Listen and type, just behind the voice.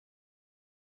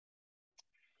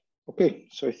Okay,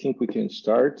 so I think we can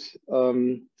start.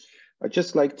 I'd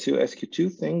just like to ask you two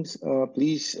things.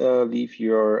 Please leave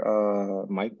your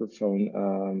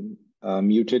microphone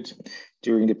muted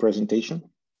during the presentation.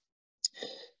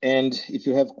 And if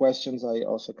you have questions, I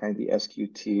also kindly ask you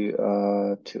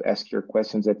to ask your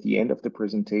questions at the end of the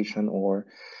presentation, or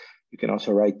you can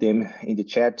also write them in the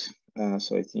chat.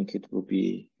 So I think it will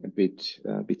be a bit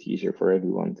easier for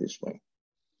everyone this way.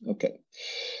 Okay.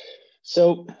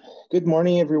 So, good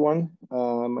morning, everyone.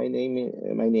 My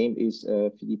name is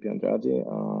Filipe Andrade. I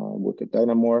work at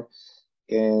DYNAmore,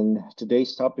 and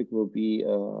today's topic will be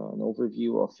an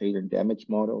overview of failure and damage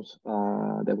models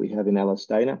that we have in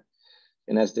LS-DYNA.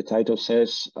 And as the title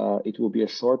says, it will be a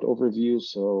short overview,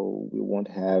 so we won't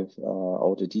have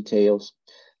all the details.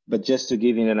 But just to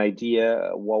give you an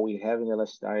idea what we have in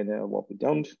LS-DYNA, what we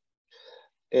don't.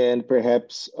 And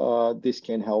perhaps this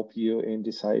can help you in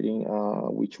deciding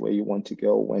which way you want to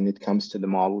go when it comes to the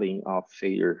modeling of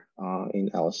failure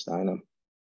in LS-DYNA.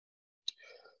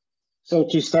 So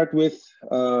to start with,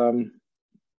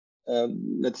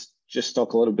 let's just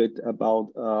talk a little bit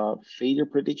about failure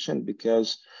prediction,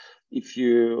 because if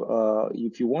you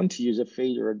want to use a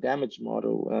failure or damage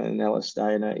model in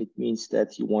LS-DYNA, it means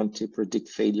that you want to predict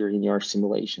failure in your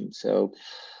simulation. So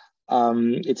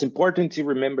it's important to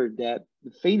remember that the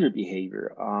failure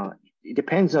behavior, it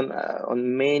depends on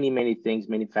many things,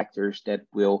 many factors that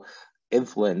will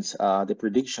influence the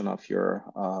prediction of your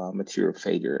material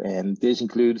failure. And this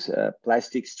includes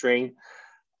plastic strain.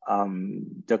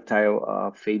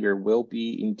 Ductile failure will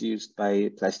be induced by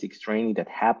plastic straining that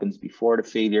happens before the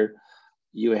failure.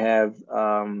 You have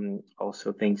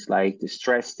also things like the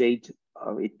stress state.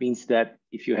 It means that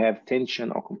if you have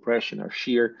tension or compression or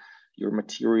shear, your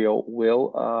material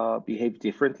will behave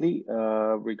differently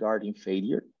regarding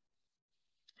failure.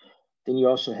 Then you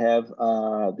also have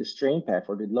the strain path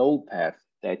or the load path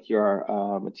that your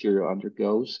material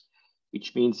undergoes,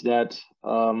 which means that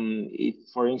if,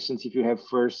 for instance, if you have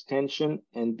first tension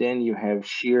and then you have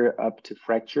shear up to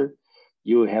fracture,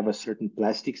 you have a certain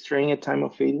plastic strain at time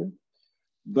of failure.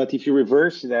 But if you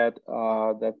reverse that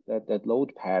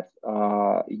load path,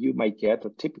 you might get, or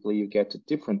typically you get, a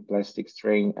different plastic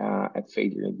strain at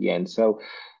failure in the end. So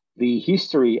the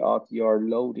history of your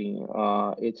loading,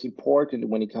 it's important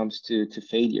when it comes to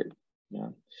failure. Yeah.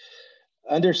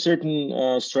 Under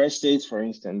certain stress states, for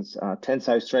instance,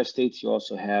 tensile stress states, you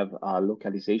also have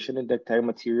localization in ductile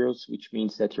materials, which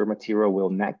means that your material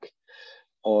will neck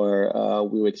or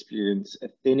will experience a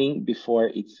thinning before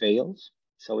it fails.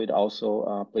 So it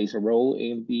also plays a role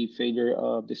in the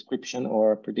failure description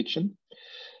or prediction.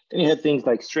 Then you have things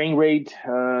like strain rate,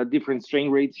 different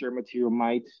strain rates, your material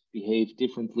might behave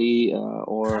differently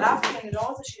or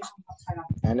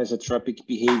anisotropic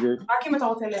behavior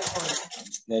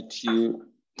that you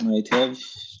might have.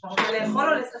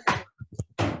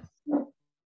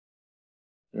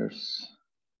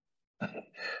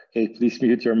 Okay, please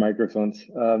mute your microphones.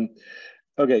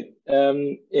 Okay,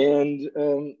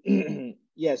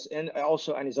 yes, and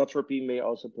also anisotropy may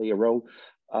also play a role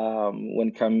when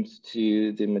it comes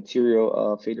to the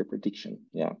material failure prediction.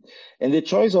 Yeah, and the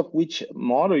choice of which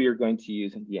model you're going to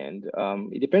use in the end,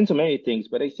 it depends on many things,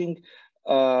 but I think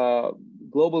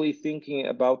globally thinking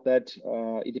about that,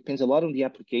 it depends a lot on the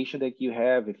application that you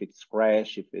have, if it's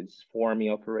crash, if it's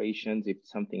forming operations, if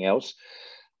it's something else.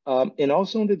 And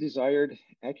also on the desired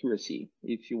accuracy.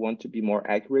 If you want to be more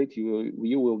accurate, you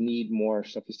will need more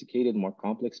sophisticated, more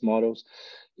complex models.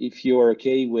 If you're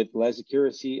okay with less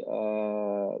accuracy,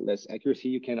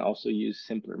 you can also use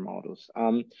simpler models.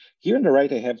 Here on the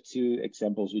right, I have two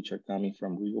examples which are coming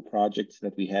from real projects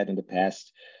that we had in the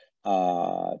past.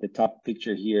 The top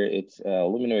picture here, it's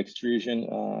aluminum extrusion,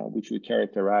 which we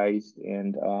characterized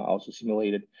and also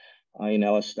simulated in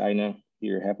LS-DYNA.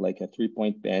 Here I have like a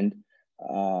 3-point bend.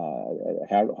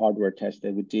 Hardware test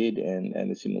that we did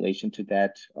and the simulation to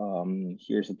that.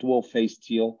 Here's a dual phase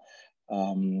steel.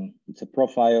 It's a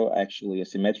profile, actually a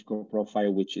symmetrical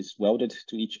profile, which is welded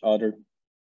to each other.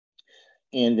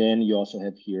 And then you also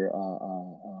have here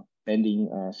a bending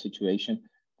situation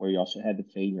where you also had the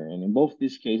failure. And in both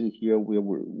these cases here, we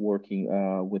were working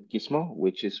with Gizmo,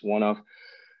 which is one of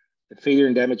the failure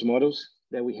and damage models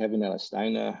that we have in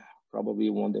LS-DYNA,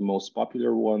 probably one of the most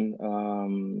popular one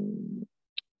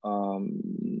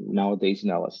nowadays in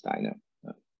LS-DYNA.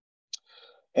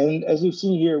 And as you've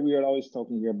seen here, we are always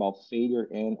talking here about failure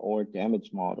and or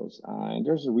damage models. And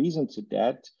there's a reason to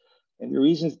that. And the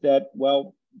reason is that,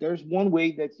 well, there's one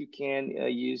way that you can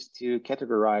use to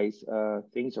categorize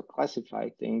things or classify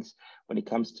things when it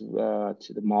comes to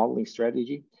the modeling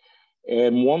strategy.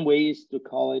 And one way is to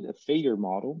call it a failure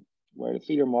model. where the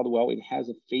failure model, well, it has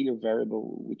a failure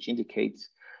variable which indicates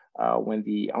when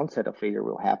the onset of failure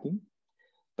will happen.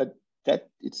 But that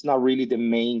it's not really the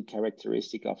main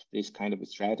characteristic of this kind of a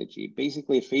strategy.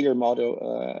 Basically, a failure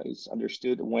model is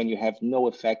understood when you have no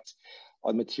effect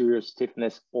on material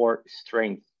stiffness or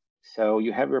strength. So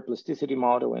you have your plasticity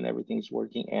model and everything's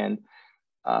working, and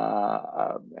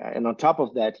on top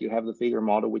of that, you have the failure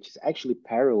model, which is actually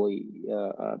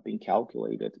parallelly being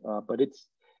calculated, but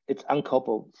it's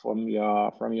uncoupled from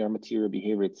your material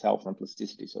behavior itself, from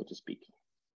plasticity, so to speak.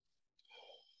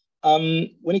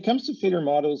 When it comes to failure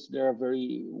models,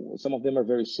 some of them are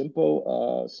very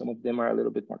simple, some of them are a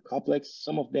little bit more complex,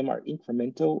 some of them are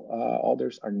incremental,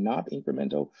 others are not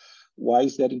incremental. Why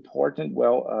is that important?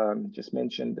 Well, just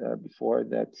mentioned before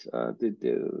that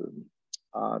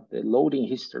the loading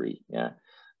history,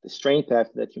 the strain path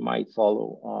that you might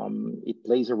follow, it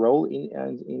plays a role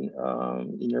in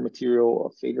your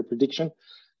material failure prediction,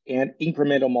 and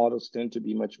incremental models tend to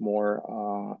be much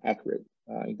more accurate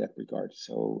in that regard.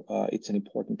 So it's an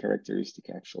important characteristic,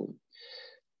 actually.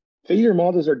 Failure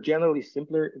models are generally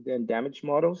simpler than damage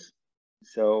models,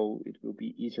 so it will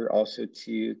be easier also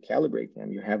to calibrate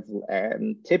them. You have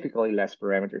typically less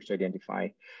parameters to identify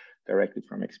directly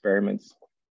from experiments.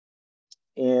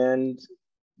 And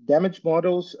damage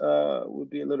models would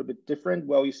be a little bit different.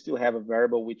 Well, you still have a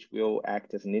variable which will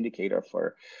act as an indicator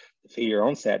for the failure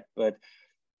onset, but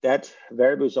that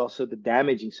variable is also the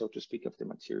damaging, so to speak, of the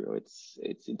material.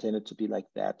 It's intended to be like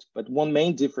that. But one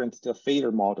main difference to a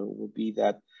failure model would be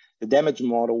that the damage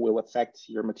model will affect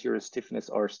your material stiffness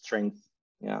or strength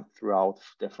throughout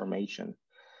deformation.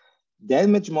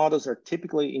 Damage models are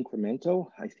typically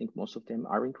incremental. I think most of them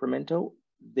are incremental.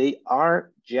 They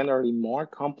are generally more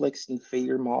complex than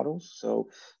failure models, so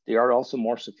they are also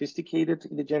more sophisticated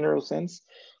in the general sense,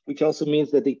 which also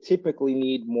means that they typically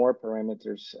need more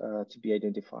parameters to be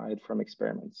identified from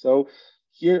experiments. So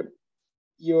here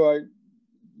you are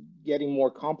getting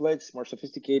more complex, more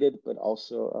sophisticated, but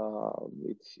also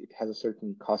it has a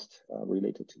certain cost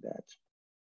related to that.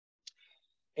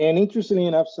 And interestingly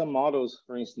enough, some models,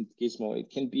 for instance, Gizmo,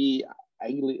 it can be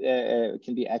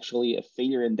actually a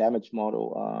failure and damage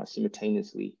model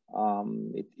simultaneously.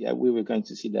 We were going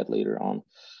to see that later on.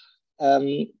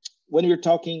 When you're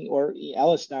talking, or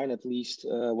LS-DYNA at least,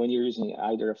 when you're using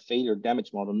either a failure or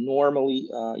damage model, normally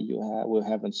you will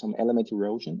have some element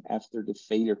erosion after the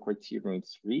failure criterion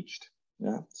is reached.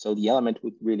 So the element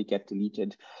would really get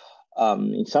deleted.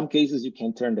 In some cases, you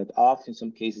can turn that off. In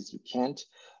some cases, you can't.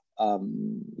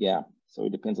 So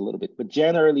it depends a little bit, but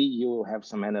generally you will have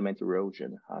some element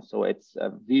erosion. So it's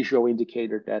a visual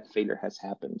indicator that failure has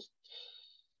happened.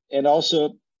 And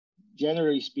also,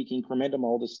 generally speaking, incremental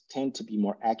models tend to be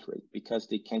more accurate because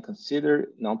they can consider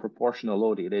non-proportional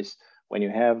loading. It is when you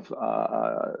have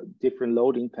a different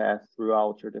loading path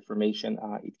throughout your deformation,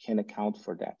 it can account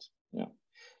for that.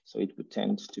 So it would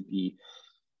tend to be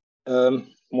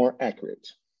more accurate.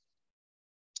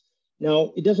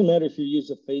 Now, it doesn't matter if you use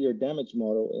a failure damage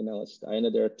model in LS-DYNA.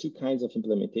 There are two kinds of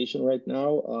implementation right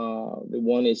now. The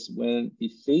one is when the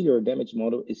failure or damage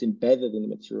model is embedded in the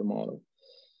material model.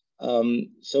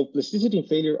 So plasticity and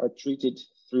failure are treated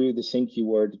through the same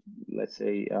keyword, let's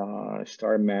say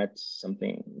star mat,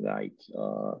 something like,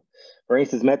 for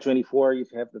instance, mat 24, you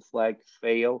have the flag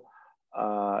fail.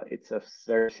 It's a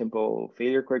very simple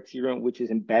failure criterion, which is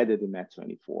embedded in mat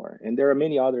 24. And there are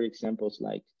many other examples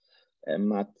like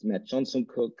Matt Johnson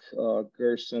Cook,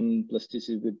 Gerson,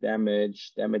 plasticity with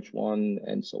damage, damage 1,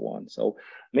 and so on. So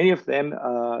many of them,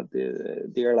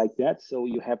 they are like that. So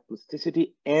you have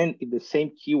plasticity, and in the same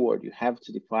keyword, you have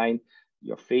to define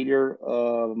your failure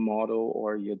model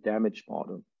or your damage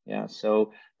model.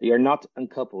 So they are not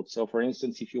uncoupled. So for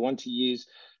instance, if you want to use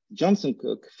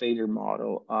Johnson-Cook failure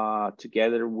model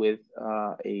together with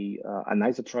an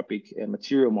isotropic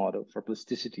material model for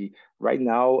plasticity. Right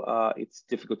now, it's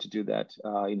difficult to do that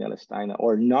in LS-DYNA,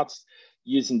 or not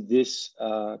using this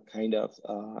kind of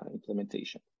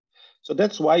implementation. So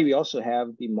that's why we also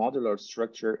have the modular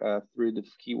structure through the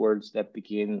keywords that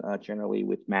begin generally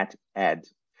with mat add.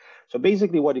 So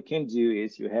basically what you can do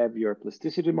is you have your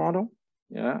plasticity model,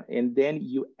 and then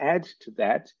you add to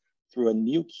that through a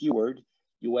new keyword,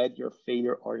 you add your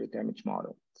failure or your damage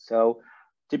model. So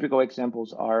typical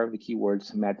examples are the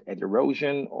keywords mat add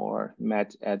erosion, or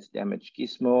mat add damage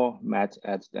gizmo, mat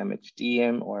add damage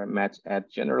DM, or mat add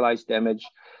generalized damage.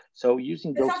 So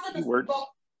using those keywords,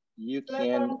 you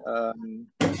can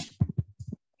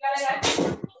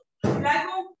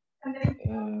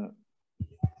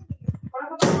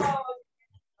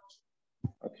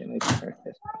okay, let's start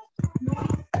this.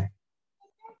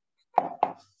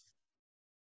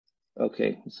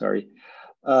 Okay, sorry.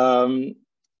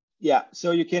 Yeah,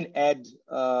 so you can add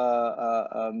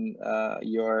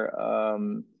your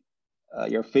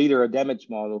failure or damage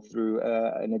model through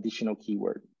an additional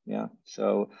keyword. Yeah,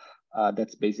 so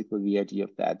that's basically the idea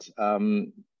of that.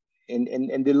 And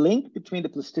the link between the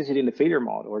plasticity and the failure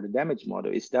model or the damage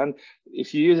model is done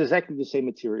if you use exactly the same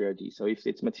material ID. So if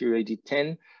it's material ID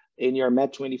 10 in your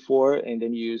MET24, and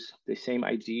then use the same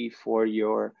ID for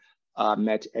your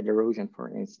MET at erosion, for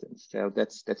instance. So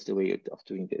that's the way of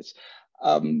doing this.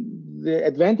 The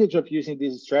advantage of using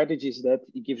these strategies is that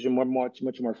it gives you much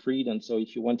more freedom. So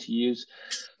if you want to use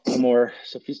a more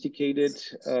sophisticated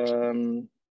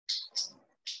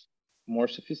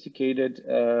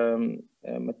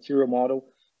material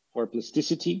model for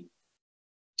plasticity,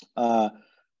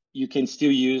 you can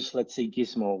still use, let's say,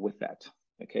 Gizmo with that.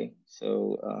 Okay,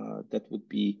 so that would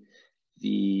be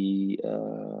the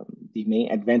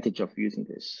main advantage of using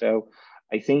this. So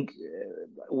I think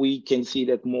we can see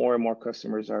that more and more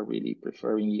customers are really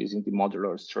preferring using the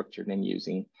modular structure than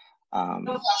using one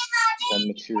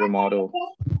material model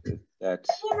with that.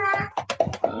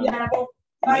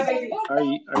 Mike, are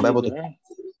you there?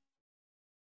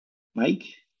 Mike?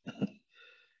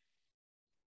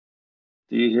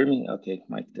 Do you hear me? Okay,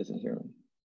 Mike doesn't hear me.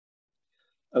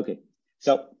 Okay,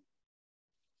 so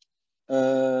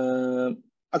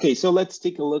okay, so let's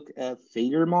take a look at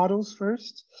failure models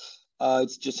first.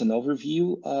 It's just an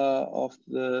overview of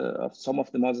some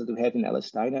of the models that we have in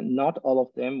LS-DYNA. Not all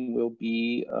of them will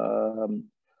be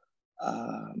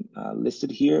listed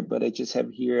here, but I just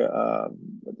have here,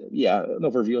 yeah, an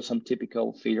overview of some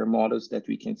typical failure models that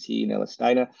we can see in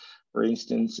LS-DYNA. For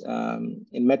instance, in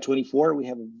MET24, we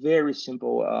have a very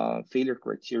simple failure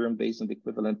criterion based on the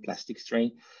equivalent plastic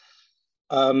strain.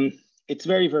 It's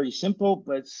very simple,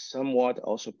 but somewhat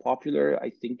also popular, I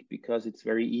think, because it's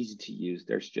very easy to use.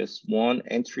 There's just one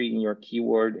entry in your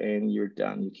keyword and you're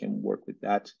done. You can work with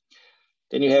that.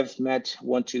 Then you have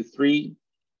MET123,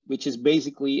 which is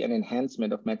basically an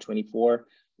enhancement of MET24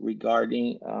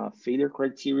 regarding failure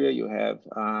criteria. You have,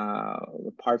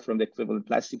 apart from the equivalent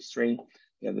plastic strain,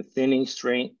 you have the thinning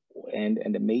strain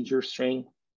and the major strain.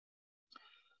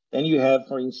 Then you have,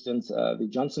 for instance, the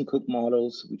Johnson-Cook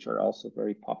models, which are also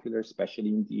very popular, especially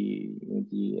in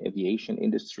the aviation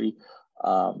industry.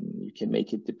 You can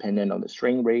make it dependent on the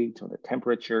strain rate, on the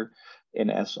temperature,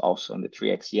 and as also on the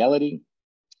triaxiality.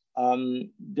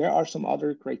 There are some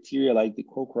other criteria like the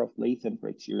Cockcroft-Latham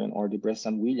criterion or the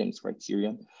Bresson-Williams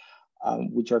criterion,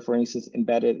 which are, for instance,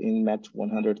 embedded in MET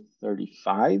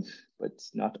 135, but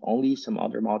not only, some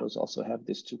other models also have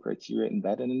these two criteria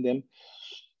embedded in them.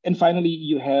 And finally,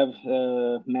 you have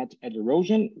MET at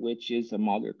erosion, which is a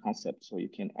modular concept, so you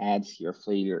can add your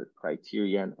failure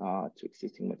criterion to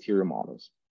existing material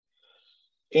models.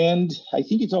 And I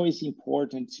think it's always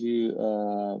important to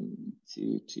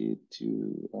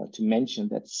mention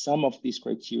that some of these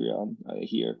criteria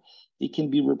here, they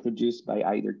can be reproduced by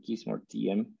either Gizmo or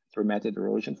DM through MET at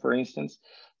erosion, for instance,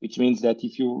 which means that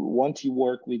if you want to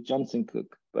work with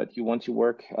Johnson-Cook, but you want to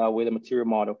work with a material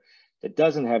model that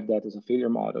doesn't have that as a failure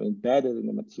model embedded in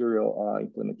the material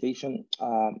implementation,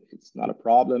 it's not a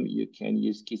problem. You can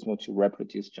use Gizmo to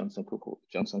reproduce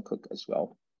Johnson-Cook as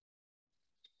well.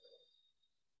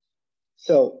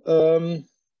 So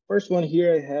first one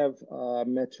here, I have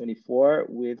MET24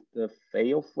 with the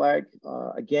fail flag.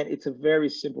 Again, it's a very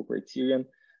simple criterion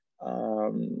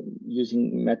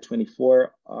using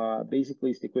MET24.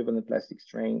 Basically, it's the equivalent plastic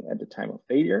strain at the time of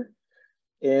failure.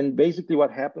 And basically what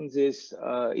happens is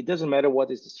it doesn't matter what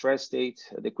is the stress state,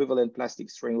 the equivalent plastic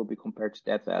strain will be compared to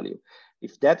that value.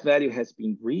 If that value has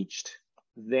been reached,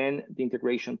 then the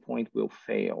integration point will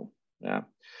fail. Yeah.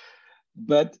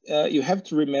 But you have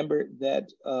to remember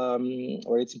that,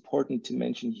 or it's important to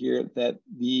mention here that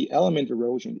the element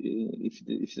erosion, if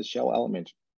the shell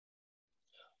element,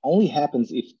 only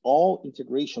happens if all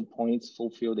integration points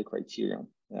fulfill the criterion.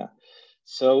 Yeah.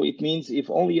 So it means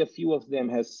if only a few of them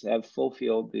have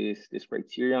fulfilled this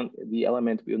criterion, the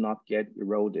element will not get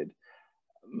eroded.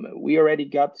 We already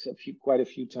got quite a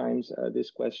few times this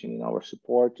question in our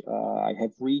support. I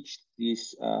have reached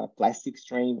this plastic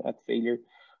strain at failure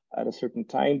at a certain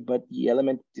time, but the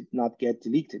element did not get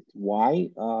deleted.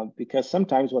 Why? Because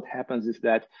sometimes what happens is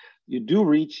that you do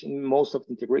reach in most of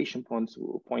the integration points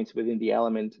within the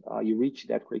element, you reach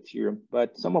that criterion,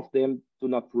 but some of them do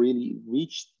not really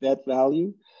reach that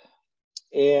value.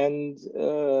 And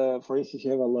for instance,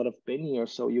 you have a lot of bending or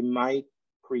so, you might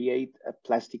create a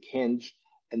plastic hinge,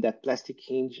 and that plastic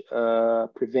hinge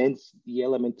prevents the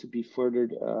element to be further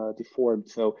deformed.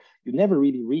 So you never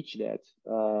really reach that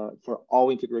for all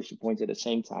integration points at the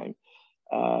same time.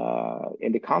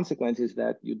 And the consequence is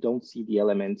that you don't see the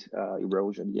element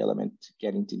erosion, the element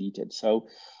getting deleted. So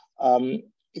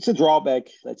it's a drawback,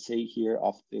 let's say here,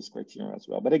 of this criterion as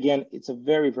well. But again, it's a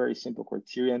very, very simple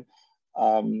criterion.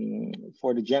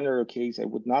 For the general case, I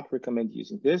would not recommend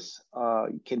using this.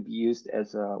 It can be used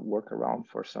as a workaround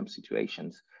for some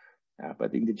situations.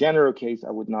 But in the general case,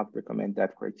 I would not recommend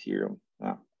that criterion.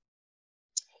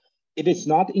 It is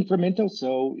not incremental,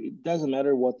 so it doesn't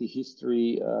matter what the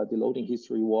history, the loading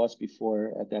history was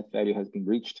before that value has been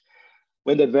reached.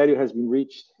 When that value has been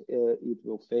reached, it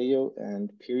will fail,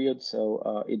 and period.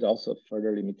 So it also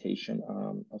further limitation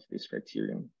of this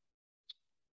criterion.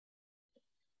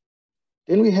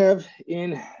 Then we have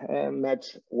in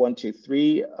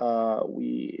MET123,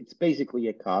 it's basically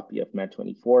a copy of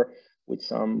MET24 with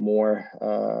some more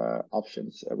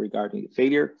options regarding the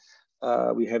failure.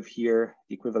 We have here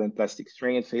the equivalent plastic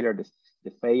strain at failure,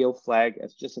 the fail flag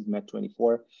as just at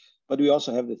MET24, but we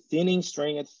also have the thinning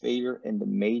strain at failure and the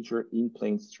major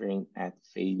in-plane strain at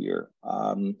failure.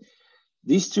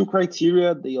 These two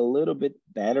criteria, they a little bit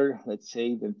better, let's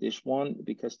say, than this one,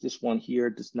 because this one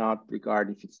here does not regard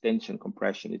if it's tension,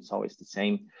 compression, it's always the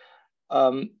same.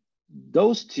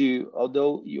 Those two,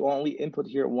 although you only input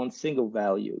here one single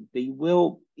value, they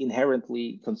will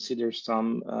inherently consider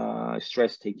some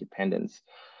stress state dependence.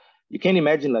 You can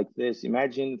imagine like this,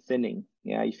 imagine thinning.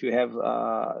 Yeah, if you have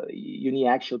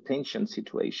uniaxial tension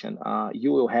situation,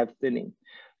 you will have thinning.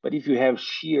 But if you have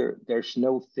shear, there's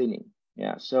no thinning.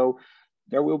 Yeah, so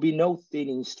there will be no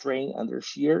thinning strain under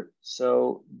shear,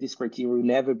 so this criteria will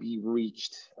never be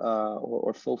reached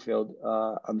or fulfilled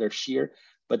under shear,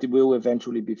 but it will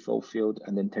eventually be fulfilled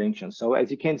under tension. So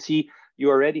as you can see, you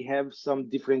already have some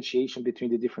differentiation between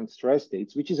the different stress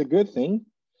states, which is a good thing,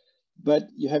 but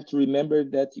you have to remember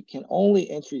that you can only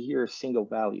enter here a single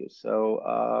value.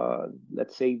 So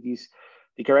let's say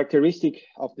the characteristic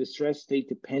of the stress state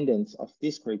dependence of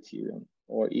this criterion,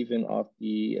 or even of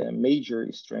the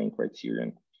major strain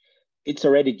criterion, it's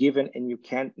already given and you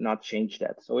can't not change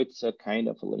that. So it's a kind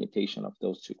of a limitation of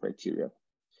those two criteria.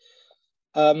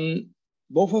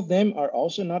 Both of them are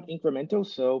also not incremental.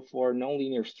 So for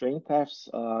nonlinear strain paths,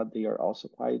 they are also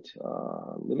quite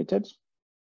limited.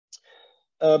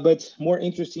 But more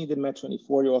interesting than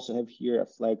MET24, you also have here a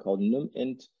flag called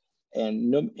numint,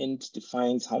 and numint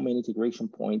defines how many integration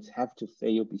points have to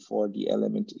fail before the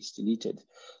element is deleted.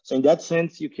 So in that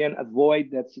sense, you can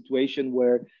avoid that situation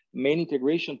where many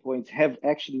integration points have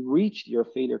actually reached your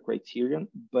failure criterion,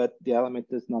 but the element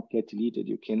does not get deleted.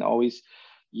 You can always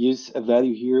use a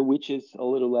value here, which is a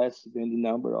little less than the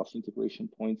number of integration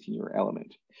points in your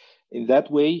element. In that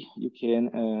way, you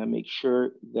can make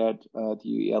sure that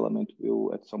the element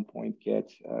will at some point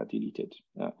get deleted.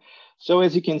 So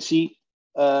as you can see,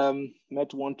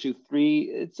 MET123,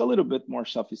 it's a little bit more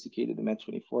sophisticated than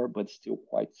MET24, but still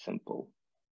quite simple.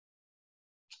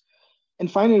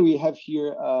 And finally, we have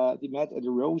here the MET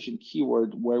erosion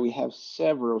keyword, where we have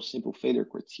several simple failure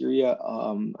criteria.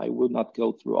 I will not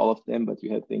go through all of them, but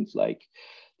you have things like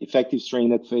effective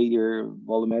strain at failure,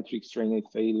 volumetric strain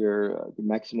at failure, the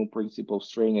maximum principal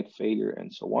strain at failure,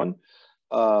 and so on.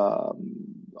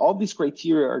 All these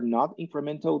criteria are not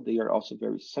incremental. They are also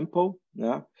very simple.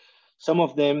 Yeah. Some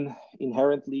of them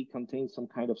inherently contain some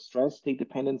kind of stress state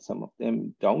dependence. Some of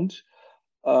them don't.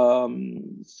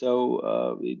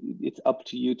 It's up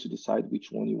to you to decide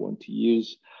which one you want to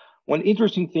use. One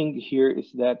interesting thing here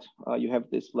is that you have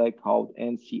this flag called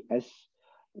NCS,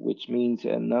 which means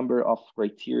a number of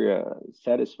criteria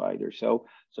satisfied. Or so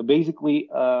basically,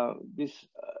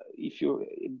 if you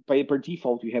by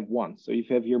default you have one. So if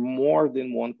you have here more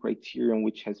than one criterion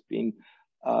which has been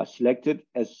selected,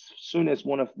 as soon as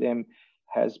one of them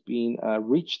has been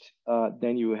reached,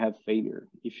 then you have failure.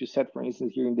 If you set, for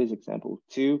instance, here in this example,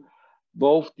 2,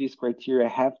 both these criteria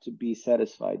have to be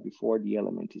satisfied before the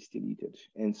element is deleted,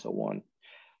 and so on.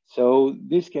 So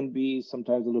this can be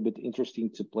sometimes a little bit interesting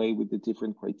to play with the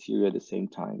different criteria at the same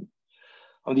time.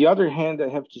 On the other hand, I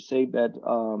have to say that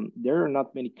there are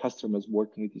not many customers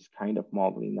working with this kind of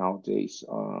modeling nowadays,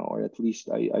 or at least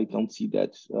I don't see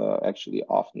that actually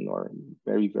often, or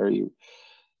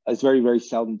it's very, very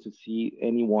seldom to see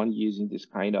anyone using this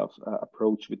kind of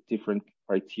approach with different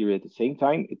criteria at the same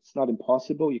time. It's not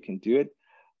impossible, you can do it.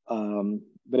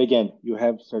 But again, you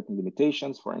have certain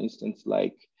limitations. For instance,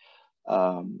 like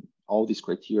all these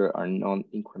criteria are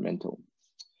non-incremental.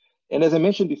 And as I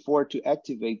mentioned before, to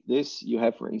activate this, you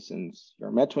have, for instance, your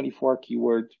MET24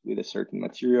 keyword with a certain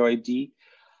material ID,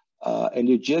 and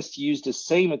you just use the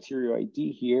same material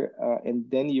ID here,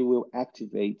 and then you will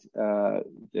activate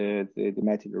the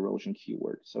MET erosion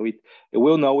keyword. So it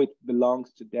will know it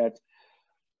belongs to that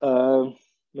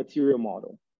material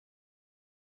model.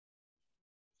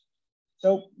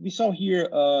 So we saw here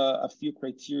a few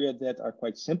criteria that are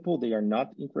quite simple. They are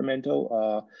not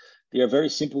incremental. They are very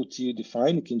simple to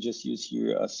define. You can just use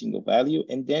here a single value.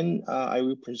 And then I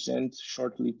will present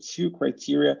shortly two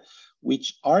criteria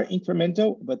which are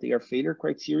incremental, but they are failure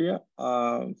criteria.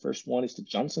 First one is the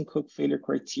Johnson-Cook failure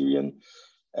criterion.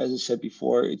 As I said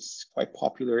before, it's quite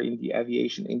popular in the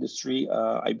aviation industry,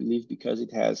 I believe, because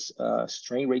it has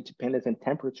strain rate dependence and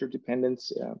temperature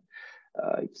dependence.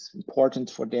 It's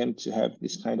important for them to have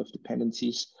this kind of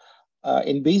dependencies.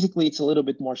 And basically, it's a little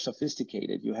bit more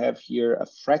sophisticated. You have here a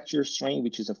fracture strain,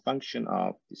 which is a function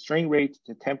of the strain rate,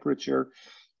 the temperature,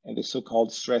 and the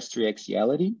so-called stress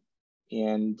triaxiality.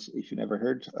 And if you never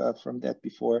heard from that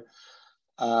before,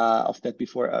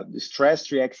 the stress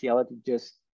triaxiality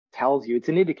just tells you, it's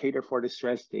an indicator for the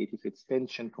stress state, if it's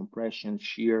tension, compression,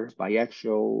 shear,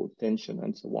 biaxial tension,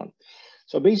 and so on.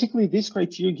 So basically, this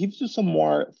criteria gives you some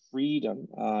more freedom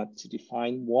to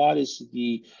define what is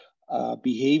the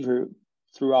behavior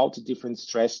throughout the different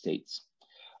stress states.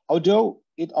 Although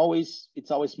it's always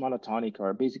monotonic,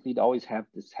 or basically it always has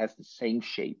the same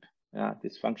shape.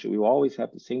 This function will always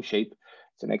have the same shape.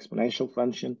 It's an exponential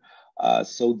function.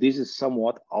 So this is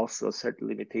somewhat also a certain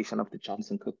limitation of the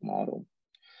Johnson-Cook model.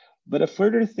 But a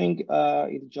further thing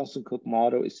in the Johnson-Cook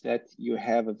model is that you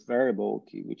have a variable,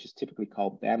 which is typically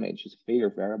called damage, it's a failure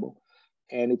variable,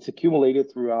 and it's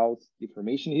accumulated throughout the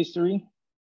formation history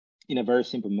in a very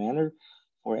simple manner.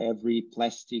 For every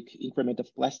increment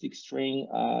of plastic strain,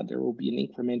 there will be an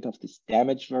increment of this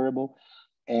damage variable,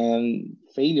 and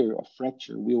failure or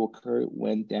fracture will occur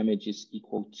when damage is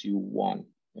equal to 1.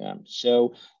 Yeah.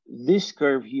 So this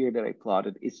curve here that I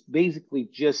plotted is basically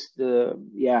just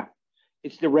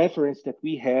it's the reference that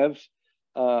we have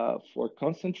for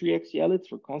constant triaxialities,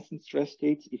 for constant stress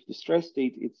states. If the stress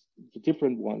state is a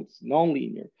different one, it's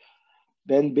nonlinear,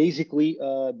 then basically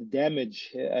the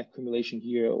damage accumulation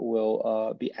here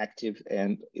will be active,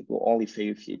 and it will only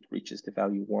fail if it reaches the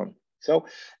value 1. So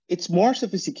it's more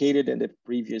sophisticated than the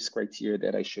previous criteria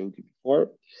that I showed you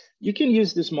before. You can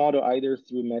use this model either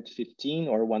through MET 15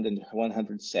 or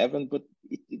 107, but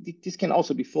this can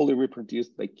also be fully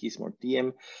reproduced by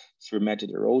Kiesmore-Diem through method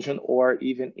erosion, or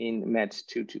even in MET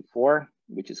 224,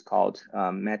 which is called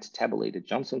MET tabulated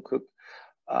Johnson-Cook.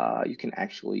 You can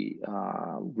actually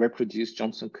reproduce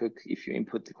Johnson-Cook if you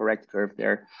input the correct curve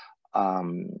there.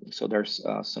 So there's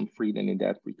some freedom in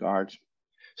that regard.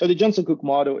 So the Johnson-Cook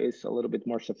model is a little bit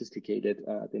more sophisticated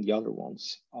than the other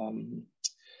ones.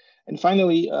 And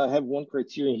finally, I have one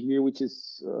criterion here, which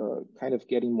is kind of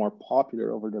getting more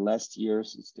popular over the last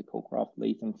years. It's the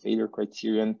Cockcroft-Latham failure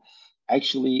criterion,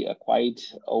 actually a quite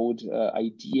old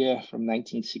idea from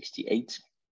 1968.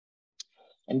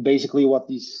 And basically what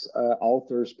these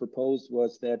authors proposed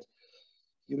was that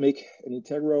you make an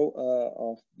integral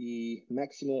of the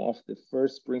maximum of the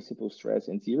first principal stress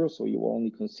and 0. So you're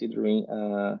only considering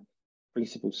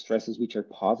principal stresses which are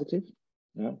positive.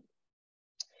 Yeah?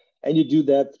 And you do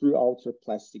that through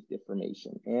ultraplastic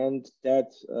deformation. And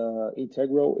that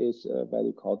integral is a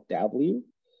value called W.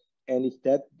 And if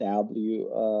that W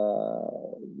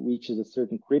reaches a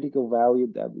certain critical value,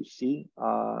 WC,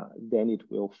 then it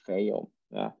will fail.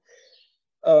 Yeah.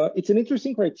 It's an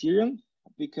interesting criterion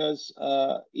because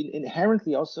it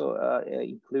inherently also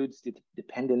includes the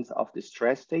dependence of the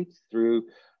stress state through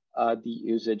the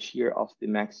usage here of the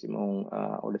maximum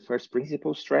or the first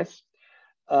principal stress.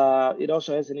 It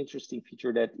also has an interesting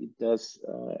feature that it does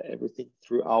everything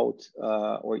throughout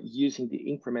or using the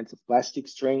increments of plastic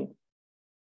strain.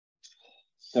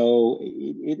 So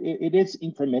it is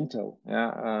incremental.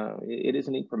 It is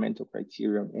an incremental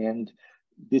criterion, and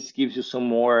this gives you some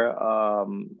more,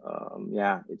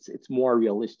 it's more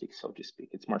realistic, so to speak.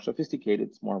 It's more sophisticated,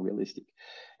 it's more realistic.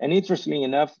 And interestingly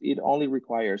enough, it only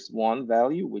requires one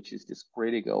value, which is this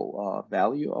critical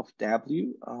value of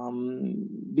W.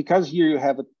 Because here you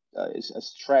have a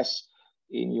stress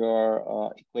in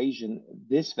your equation,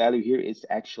 this value here is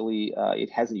actually, it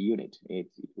has a unit.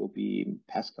 It will be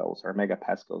pascals or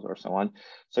megapascals or so on.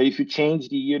 So if you change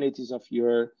the units of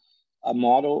your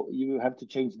model, you have to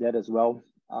change that as well.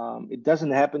 It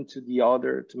doesn't happen to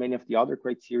many of the other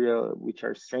criteria which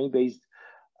are strain-based.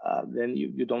 Then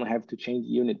you don't have to change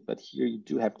the unit, but here you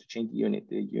do have to change the unit.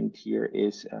 The unit here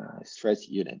is a stress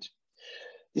unit.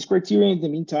 This criterion, in the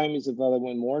meantime, is available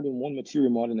in more than one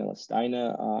material model in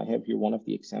LS-DYNA. I have here one of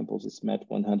the examples. It's MET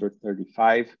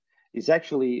 135. It's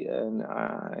actually an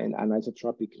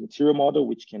anisotropic material model,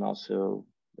 which can also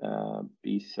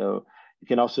be so. You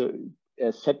can also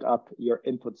set up your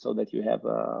input so that you have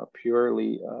a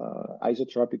purely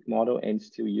isotropic model and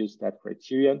still use that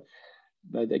criterion.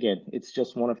 But again, it's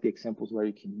just one of the examples where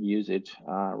you can use it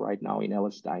right now in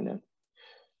LS-DYNA.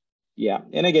 Yeah,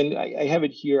 and again, I have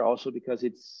it here also because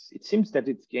it seems that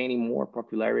it's gaining more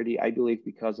popularity, I believe,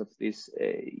 because of this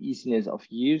easiness of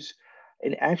use.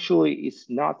 And actually, it's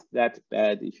not that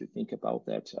bad if you think about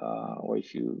that, or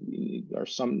if you are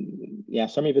some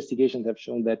investigations have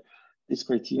shown that this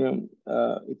criterion,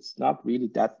 it's not really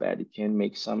that bad. It can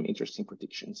make some interesting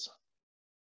predictions.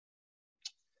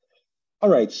 All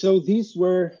right, so these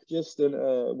were just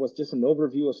was just an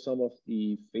overview of some of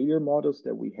the failure models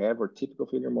that we have, or typical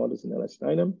failure models in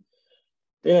LS-DYNA.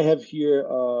 Then I have here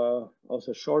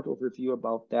also a short overview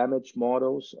about damage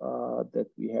models that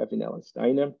we have in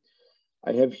LS-DYNA.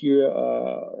 I have here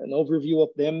an overview of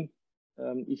them.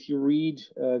 If you read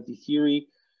the theory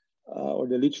or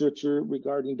the literature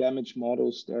regarding damage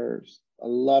models, there's a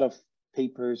lot of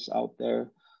papers out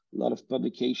there, a lot of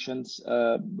publications,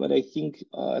 but I think,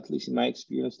 at least in my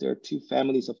experience, there are two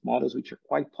families of models which are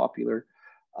quite popular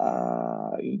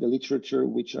in the literature,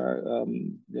 which are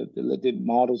the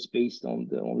models based on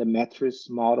the matrix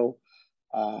model.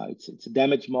 It's a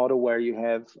damage model where you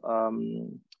have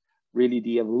really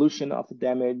the evolution of the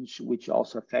damage, which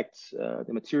also affects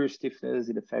the material stiffness.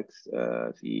 It affects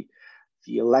the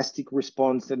elastic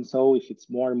response, and so if it's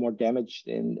more and more damage,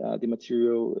 then the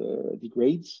material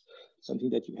degrades, something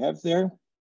that you have there.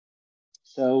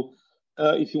 So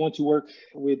if you want to work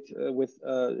with a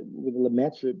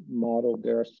Lemaitre model,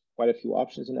 there are quite a few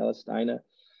options in LS-DYNA.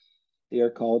 They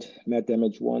are called Mat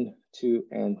Damage 1, 2,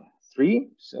 and 3.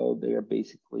 So they are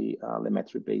basically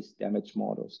Lemaitre-based damage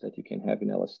models that you can have in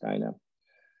LS-DYNA.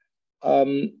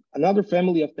 Another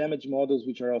family of damage models,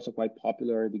 which are also quite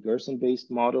popular, are the Gerson-based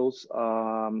models.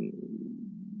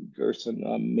 Gerson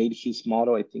made his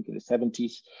model, I think, in the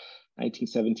 70s,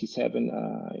 1977.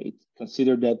 It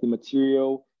considered that the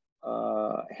material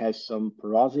has some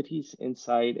porosities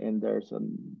inside, and there's a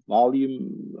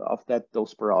volume of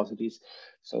those porosities.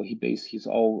 So he based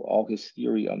all his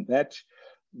theory on that.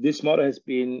 This model has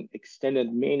been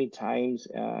extended many times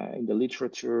in the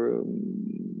literature.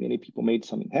 Many people made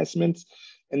some enhancements,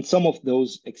 and some of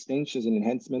those extensions and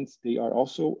enhancements, they are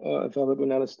also available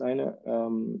in LS-DYNA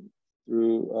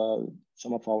through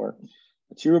some of our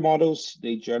material models.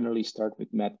 They generally start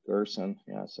with Matt Gerson.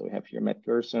 Yeah, so we have here Matt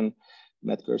Gerson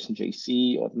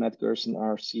JC, or Matt Gerson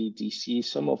RC DC.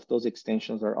 Some of those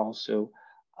extensions are also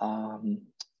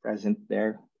present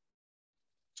there.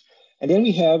 And then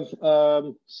we have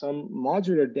some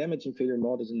modular damage and failure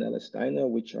models in LS-DYNA,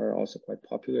 which are also quite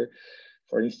popular.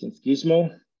 For instance, Gizmo.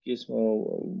 Gizmo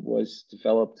was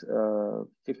developed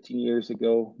 15 years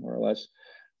ago, more or less.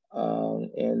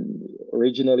 And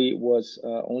originally it was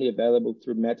only available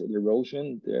through method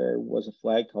erosion. There was a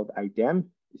flag called IDAM.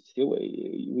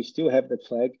 We still have that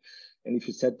flag. And if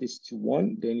you set this to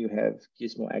 1, then you have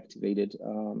Gizmo activated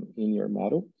in your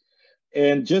model.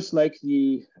 And just like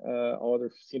the other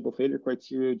simple failure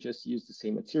criteria, just use the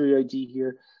same material ID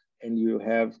here, and you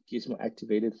have Gizmo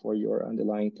activated for your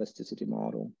underlying plasticity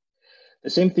model. The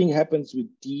same thing happens with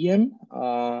DM.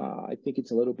 I think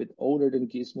it's a little bit older than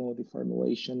Gizmo, the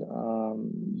formulation.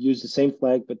 Use the same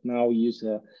flag, but now use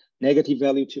a negative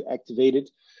value to activate it.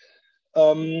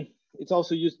 It's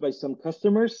also used by some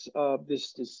customers,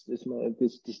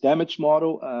 this damage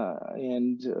model,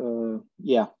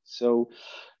 yeah, so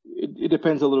it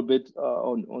depends a little bit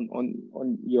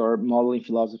on your modeling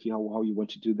philosophy, how you want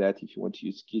to do that, if you want to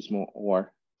use Gizmo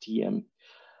or TM.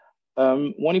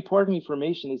 One important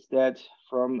information is that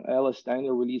from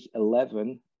LS-DYNA release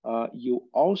 11, you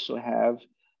also have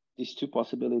these two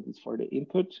possibilities for the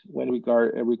input when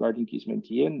regarding Gizmo and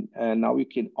TM, and now you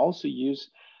can also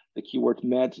use the keyword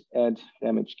mat add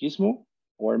damage Gizmo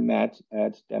or mat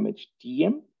add damage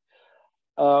DM.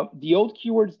 The old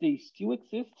keywords, they still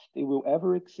exist. They will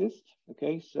ever exist.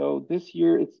 Okay, so this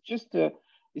year it's just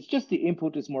the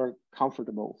input is more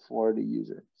comfortable for the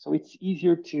user. So it's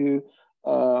easier to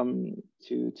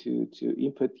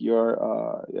input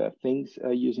your things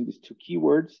using these two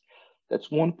keywords. That's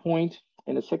one point.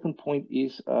 And the second point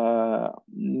is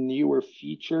newer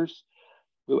features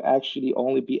will actually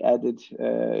only be added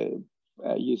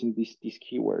using these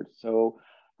keywords. So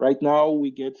right now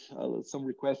we get some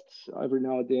requests every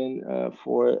now and then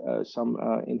for some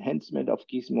enhancement of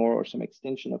Gizmo or some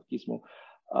extension of Gizmo.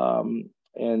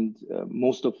 And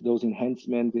most of those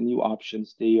enhancements and new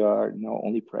options, they are now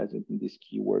only present in this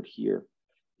keyword here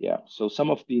Yeah, so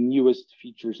some of the newest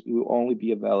features will only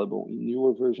be available in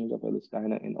newer versions of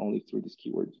LS-DYNA and only through this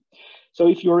keyword. So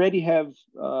if you already have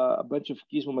a bunch of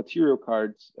Gizmo material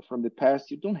cards from the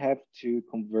past, you don't have to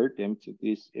convert them to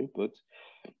this input.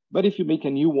 But if you make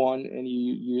a new one and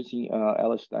you're using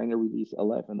LS-DYNA release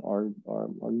 11 or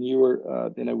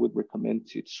newer, then I would recommend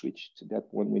to switch to that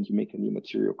one when you make a new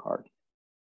material card.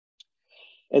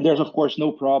 And there's, of course,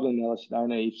 no problem in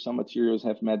LS-DYNA if some materials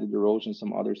have met at erosion,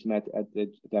 some others met at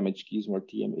the damaged Gizmo or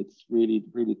TM. It's really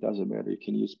doesn't matter. You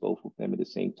can use both of them at the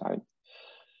same time.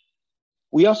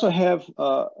 We also have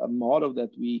a model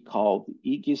that we call the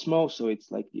eGizmo. So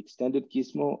it's like the extended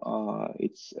Gizmo.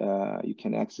 You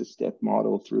can access that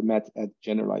model through met at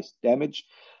generalized damage.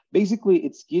 Basically,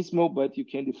 it's Gizmo, but you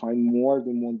can define more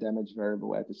than one damage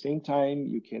variable at the same time.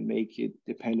 You can make it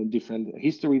depend on different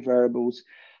history variables.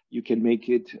 You can make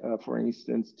it, for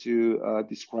instance, to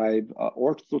describe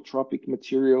orthotropic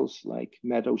materials like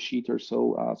metal sheet or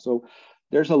so. So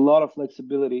there's a lot of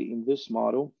flexibility in this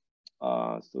model.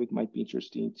 So it might be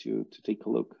interesting to take a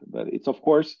look. But it's, of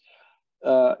course,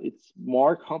 it's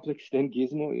more complex than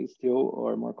Gizmo is still,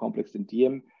 or more complex than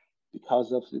DM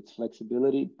because of its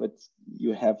flexibility. But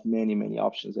you have many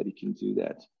options that you can do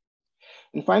that.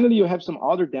 And finally, you have some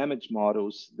other damage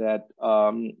models that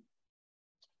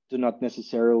do not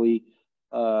necessarily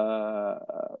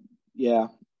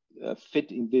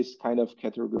fit in this kind of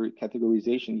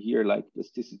categorization here, like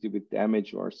plasticity with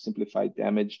damage or simplified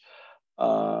damage.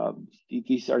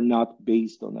 These are not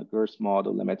based on a GERS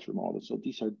model, Lemaitre model. So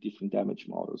these are different damage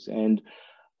models. And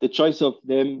the choice of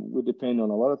them would depend on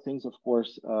a lot of things, of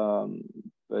course.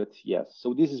 But yes,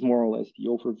 so this is more or less the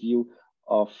overview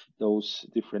of those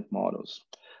different models.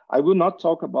 I will not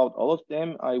talk about all of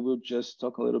them. I will just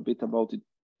talk a little bit about it.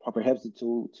 Perhaps the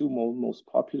two most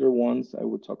popular ones. I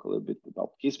will talk a little bit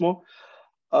about Gizmo.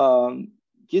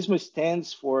 Gizmo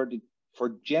stands for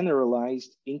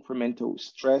generalized incremental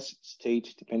stress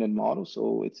state dependent model.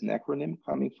 So it's an acronym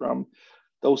coming from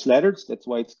those letters. That's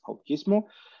why it's called Gizmo.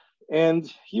 And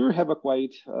here we have a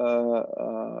quite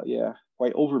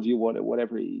overview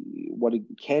what it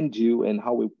can do and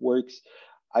how it works.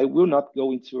 I will not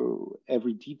go into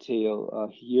every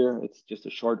detail here. It's just a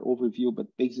short overview, but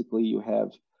basically you have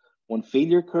one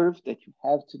failure curve that you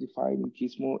have to define in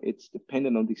Gizmo. It's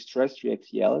dependent on the stress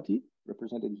reaxiality,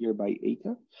 represented here by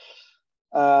eta.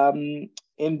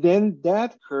 And then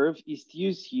that curve is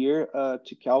used here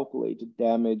to calculate the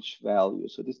damage value.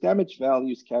 So this damage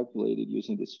value is calculated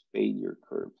using this failure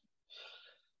curve.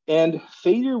 And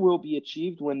failure will be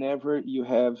achieved whenever you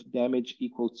have damage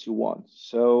equal to 1.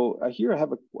 So here I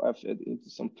have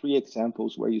some 3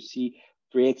 examples where you see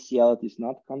reaxiality is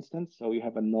not constant. So you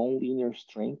have a non-linear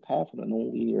strain path and a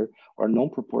non-linear or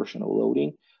non-proportional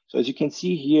loading. So as you can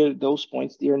see here, those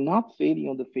points, they are not failing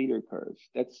on the failure curve.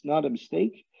 That's not a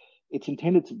mistake. It's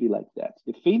intended to be like that.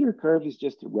 The failure curve is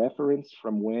just a reference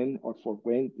from when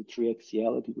the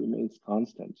triaxiality remains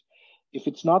constant. If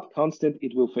it's not constant,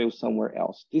 it will fail somewhere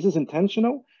else. This is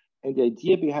intentional, and the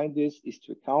idea behind this is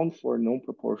to account for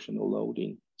non-proportional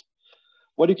loading.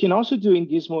 What you can also do in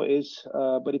Gizmo is,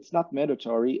 but it's not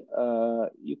mandatory,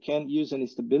 you can use an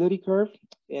instability curve,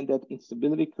 and that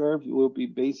instability curve will be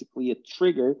basically a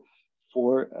trigger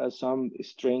for some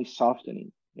strain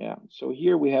softening. Yeah, so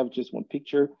here we have just one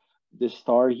picture. The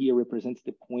star here represents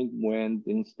the point when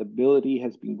the instability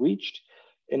has been reached.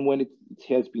 And when it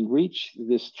has been reached,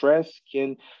 the stress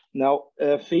can now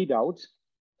fade out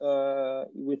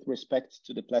with respect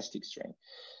to the plastic strain.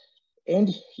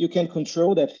 And you can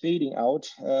control that fading out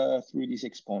through this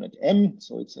exponent m.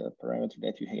 So it's a parameter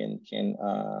that you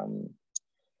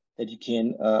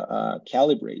can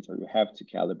calibrate, or you have to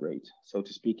calibrate, so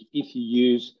to speak, if you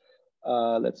use,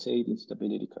 let's say, the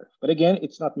instability curve. But again,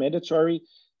 it's not mandatory.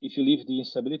 If you leave the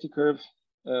instability curve,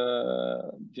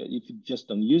 if you just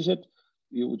don't use it,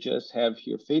 you will just have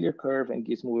your failure curve, and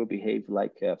Gizmo will behave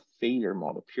like a failure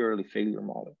model, purely failure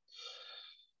model.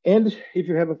 And if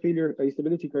you have a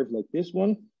stability curve like this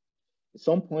one, at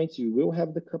some points you will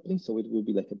have the coupling, so it will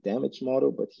be like a damage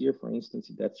model. But here, for instance,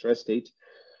 in that stress state,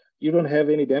 you don't have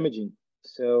any damaging,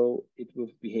 so it will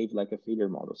behave like a failure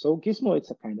model. So Gizmo,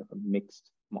 it's a kind of a mixed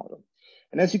model.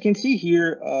 And as you can see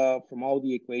here, from all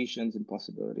the equations and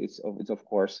possibilities, it's of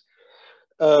course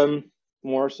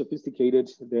more sophisticated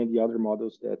than the other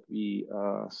models that we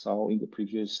saw in the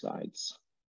previous slides.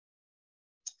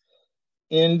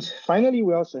 And finally,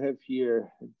 we also have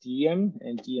here DM,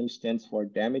 and DM stands for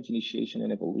Damage Initiation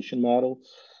and Evolution Model.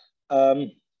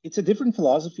 It's a different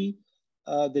philosophy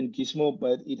than Gizmo,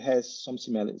 but it has some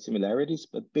similarities.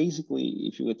 But basically,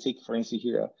 if you would take, for instance,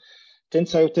 here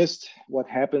tensile test, what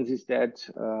happens is that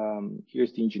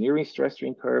here's the engineering stress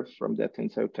strain curve from that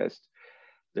tensile test.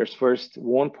 There's first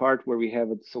one part where we have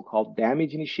a so-called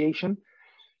damage initiation.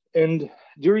 And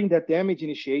during that damage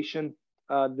initiation,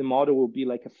 the model will be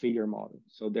like a failure model.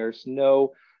 So there's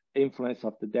no influence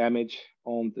of the damage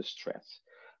on the stress.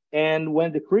 And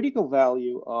when the critical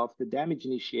value of the damage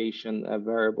initiation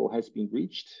variable has been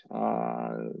reached,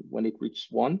 when it reaches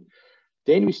 1,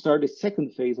 then we start the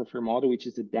second phase of your model, which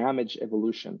is the damage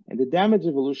evolution. And the damage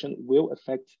evolution will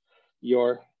affect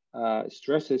your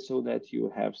stresses so that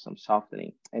you have some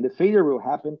softening. And the failure will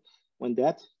happen when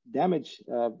that damage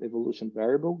evolution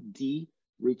variable, D,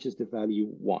 reaches the value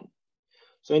 1.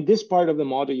 So in this part of the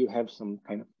model, you have some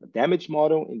kind of a damage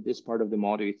model. In this part of the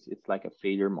model, it's like a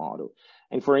failure model.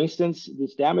 And for instance,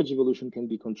 this damage evolution can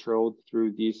be controlled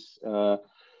through this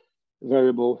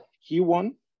variable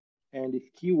Q1. And if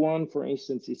Q1, for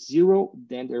instance, is 0,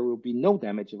 then there will be no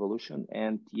damage evolution,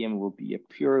 and TM will be a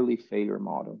purely failure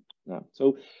model. Yeah.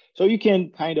 So you can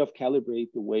kind of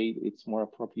calibrate the way it's more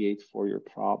appropriate for your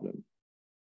problem.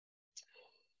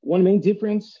 One main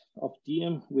difference of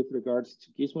TM with regards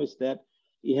to Gizmo is that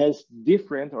it has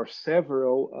different or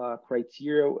several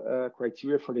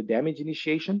criteria for the damage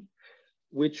initiation,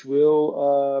 which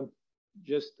will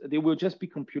they will just be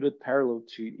computed parallel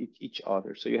to each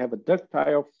other. So you have a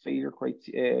ductile failure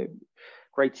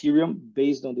criterion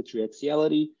based on the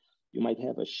triaxiality. You might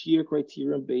have a shear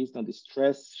criterion based on the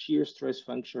shear stress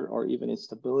function, or even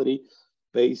instability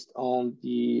based on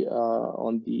the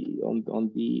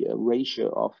ratio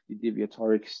of the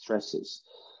deviatoric stresses.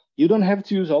 You don't have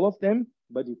to use all of them,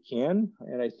 but you can.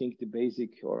 And I think the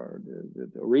basic or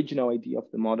the original idea of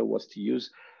the model was to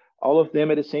use all of them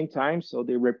at the same time, so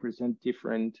they represent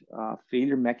different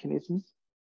failure mechanisms.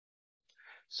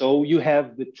 So you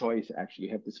have the choice, actually.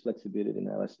 You have this flexibility in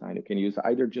LS-DYNA. You can use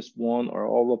either just one or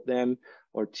all of them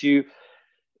or two.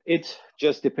 It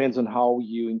just depends on how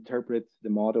you interpret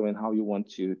the model and how you want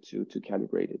to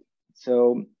calibrate it.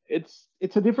 So it's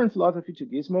a different philosophy to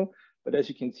Gizmo, but as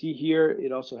you can see here,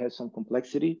 it also has some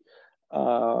complexity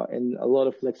and a lot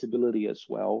of flexibility as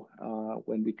well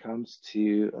when it comes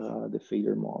to the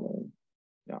failure model.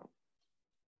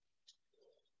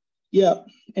 Yeah,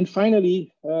 and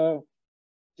finally,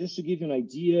 just to give you an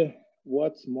idea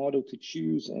what model to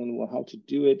choose and how to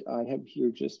do it, I have here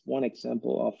just one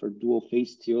example of a dual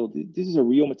phase tilt. This is a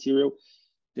real material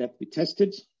that we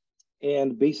tested.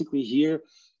 And basically here,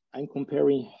 I'm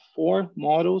comparing 4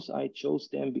 models. I chose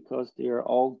them because they are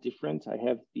all different. I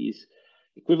have these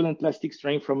equivalent plastic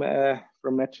strain from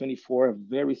MET24, a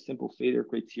very simple failure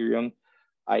criterion.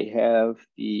 I have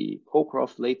the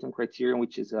Cockcroft-Layton criterion,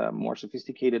 which is a more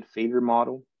sophisticated failure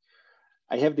model.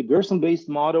 I have the Gerson-based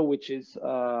model, which is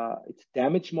its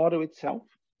damage model itself,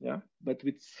 yeah, but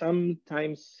with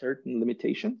sometimes certain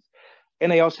limitations.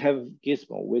 And I also have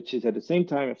Gizmo, which is at the same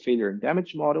time a failure and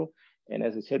damage model. And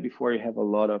as I said before, you have a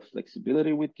lot of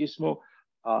flexibility with Gizmo.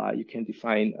 You can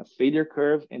define a failure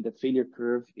curve, and the failure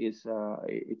curve is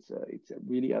it's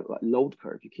really a load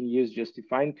curve. You can use just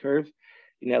define curve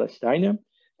in LS-DYNA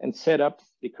and set up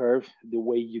the curve the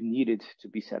way you need it to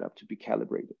be set up, to be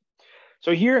calibrated.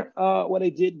 So here, what I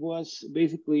did was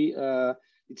basically,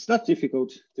 it's not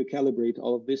difficult to calibrate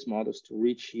all of these models to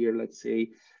reach here, let's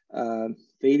say,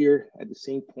 failure at the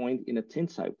same point in a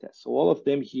tensile test. So all of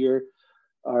them here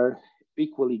are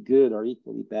equally good or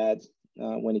equally bad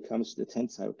when it comes to the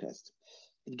tensile test.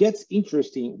 It gets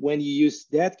interesting when you use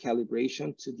that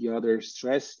calibration to the other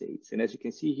stress states. And as you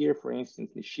can see here, for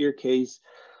instance, in the shear case,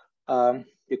 the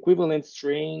equivalent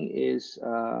strain is,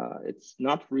 it's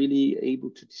not really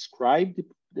able to describe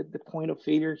the point of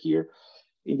failure here.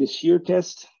 In the shear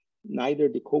test, neither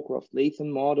the Cockcroft-Layton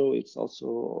model, it's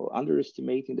also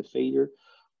underestimating the failure.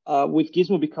 With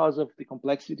Gizmo, because of the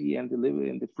complexity and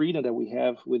the freedom that we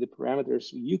have with the parameters,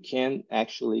 you can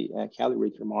actually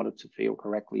calibrate your model to fail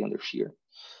correctly under shear.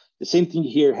 The same thing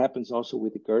here happens also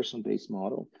with the Gerson-based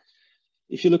model.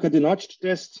 If you look at the notched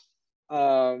test,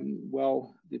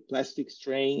 well, the plastic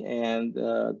strain and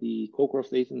the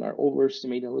Cockcroft-Layton are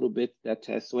overestimating a little bit that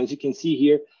test. So as you can see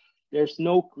here, there's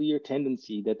no clear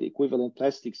tendency that the equivalent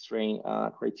plastic strain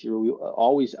criteria will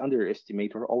always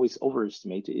underestimate or always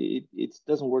overestimate. It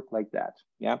doesn't work like that,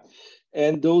 yeah?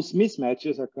 And those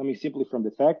mismatches are coming simply from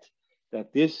the fact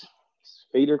that this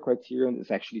failure criterion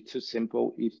is actually too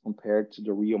simple if compared to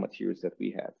the real materials that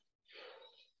we have.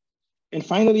 And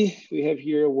finally, we have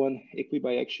here one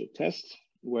equibiaxial test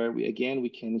where we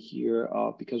can here,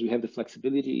 because we have the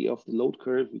flexibility of the load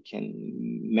curve, we can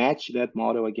match that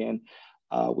model again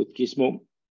with Gizmo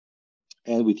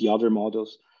and with the other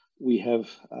models. we have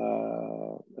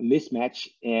a mismatch,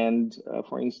 and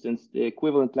for instance, the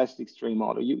equivalent plastic strain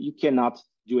model, you cannot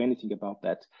do anything about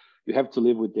that. You have to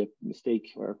live with the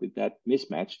mistake or with that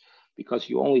mismatch because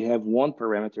you only have one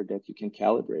parameter that you can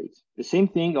calibrate. The same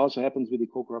thing also happens with the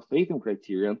Cockcroft-Latham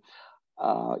criterion.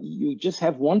 You just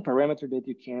have one parameter that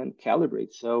you can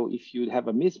calibrate. So if you have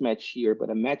a mismatch here, but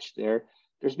a match there,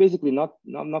 there's basically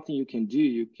nothing you can do.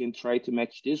 You can try to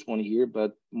match this one here,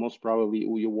 but most probably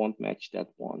you won't match that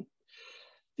one.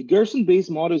 The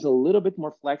Gerson-based model is a little bit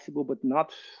more flexible, but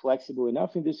not flexible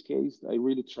enough in this case. I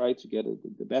really tried to get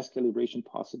the best calibration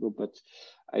possible, but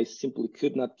I simply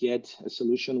could not get a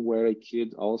solution where I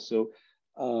could also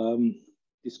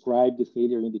describe the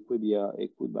failure in the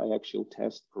equibiaxial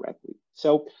test correctly.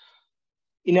 So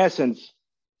in essence,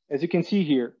 as you can see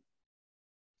here,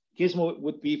 Gizmo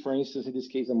would be, for instance, in this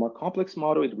case, a more complex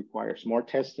model. It requires more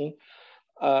testing,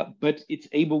 but it's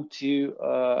able to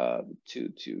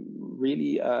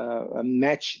really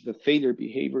match the failure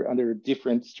behavior under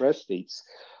different stress states.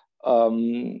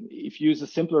 If you use a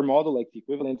simpler model like the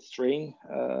equivalent strain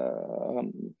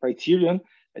criterion,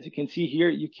 as you can see here,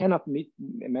 you cannot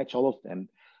match all of them.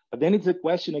 But then it's a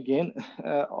question again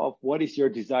of what is your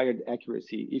desired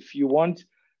accuracy. If you want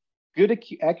good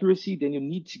accuracy, then you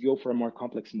need to go for a more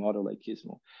complex model like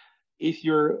Gizmo. If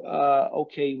you're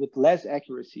okay with less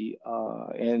accuracy,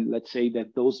 and let's say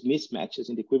that those mismatches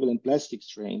in the equivalent plastic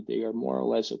strain, they are more or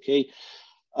less okay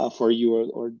for you,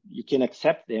 or you can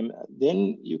accept them,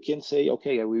 then you can say,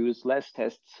 okay, I will use less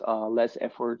tests, less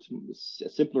effort, a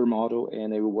simpler model,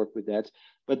 and I will work with that.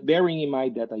 But bearing in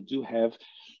mind that I do have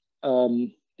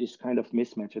this kind of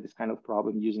mismatch or this kind of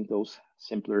problem using those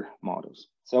simpler models.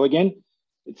 So again,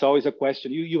 it's always a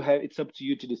question. It's up to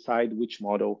you to decide which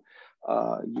model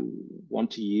you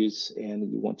want to use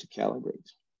and you want to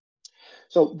calibrate.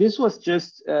 So this was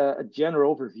just a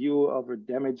general overview of our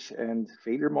damage and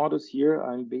failure models here.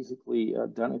 I'm basically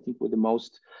done, I think, with the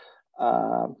most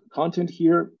content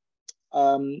here.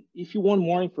 If you want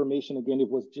more information, again, it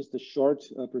was just a short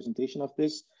presentation of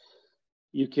this.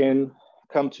 You can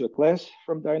come to a class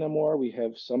from DYNAmore. We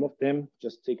have some of them.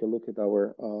 Just take a look at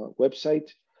our website.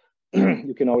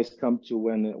 You can always come to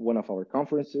one of our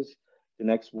conferences. The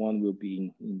next one will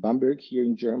be in Bamberg here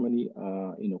in Germany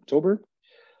in October.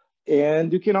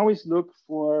 And you can always look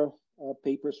for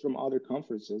papers from other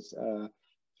conferences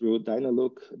through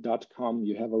dynalook.com.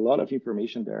 You have a lot of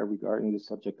information there regarding the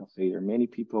subject of failure. Many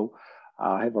people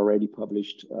have already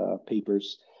published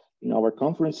papers in our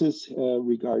conferences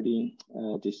regarding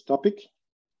this topic.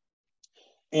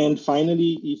 And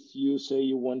finally, if you say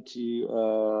you want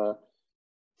to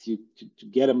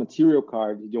get a material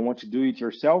card, you don't want to do it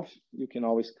yourself, you can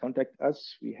always contact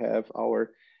us. We have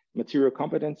our Material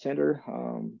Competence Center.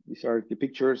 These are the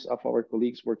pictures of our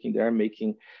colleagues working there,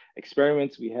 making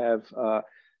experiments. We have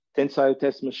tensile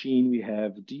test machine, we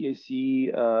have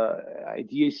DAC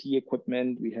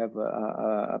equipment, we have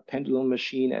a pendulum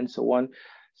machine, and so on.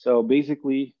 So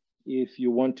basically, if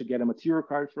you want to get a material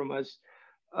card from us,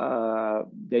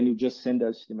 then you just send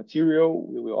us the material.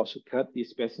 We will also cut the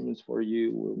specimens for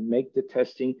you. We'll make the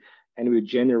testing, and we'll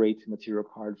generate the material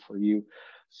card for you.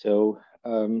 So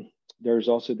there's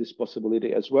also this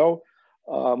possibility as well.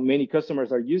 Many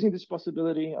customers are using this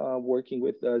possibility, working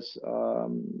with us,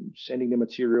 sending the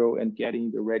material and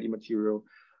getting the ready material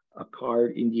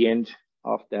card in the end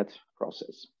of that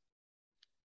process.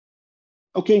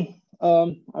 Okay,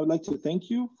 I would like to thank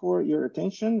you for your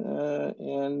attention.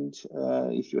 And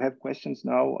if you have questions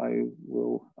now, I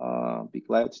will be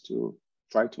glad to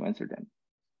try to answer them.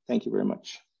 Thank you very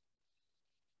much.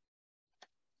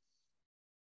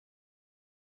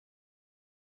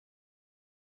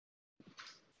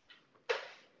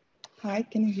 Hi,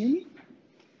 can you hear me?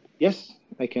 Yes,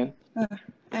 I can.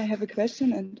 I have a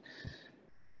question. And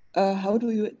how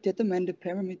do you determine the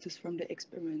parameters from the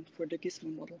experiment for the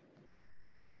Gizmo model?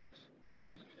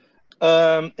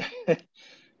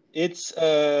 It's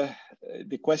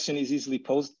the question is easily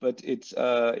posed, but it's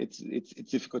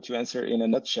difficult to answer in a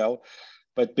nutshell.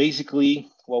 But basically,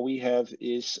 what we have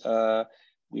is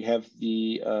we have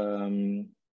the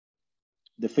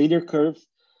failure curve,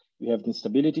 we have the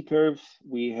instability curve,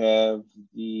 we have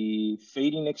the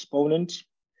fading exponent.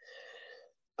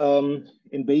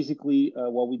 And basically,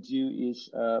 what we do is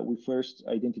we first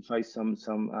identify some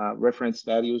reference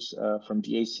values from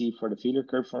DAC for the failure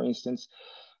curve, for instance.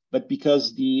 But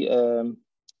because the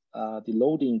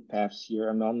loading paths here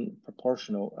are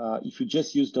non-proportional, if you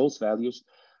just use those values,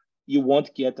 you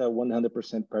won't get a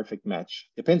 100% perfect match.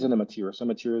 Depends on the material. Some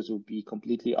materials will be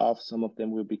completely off. Some of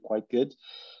them will be quite good.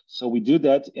 So we do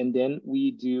that, and then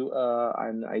we do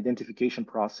an identification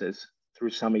process through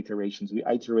some iterations. We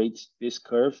iterate this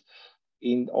curve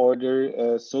in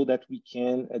order so that we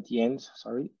can at the end,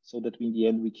 so that in the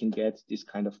end we can get this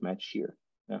kind of match here.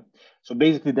 Yeah. So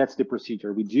basically that's the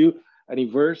procedure. We do an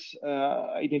inverse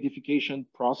identification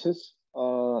process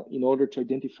in order to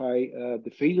identify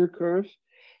the failure curve,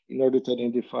 in order to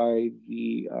identify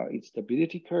the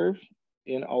instability curve,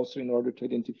 and also in order to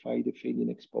identify the fading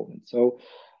exponent. So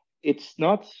it's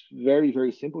not very,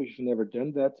 very simple if you've never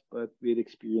done that, but with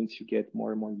experience, you get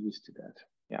more and more used to that.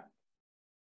 Yeah.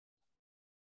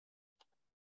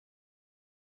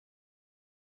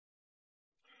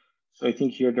 So I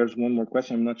think here there's one more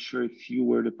question. I'm not sure if you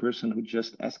were the person who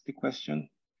just asked the question.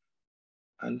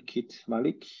 Ankit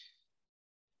Malik.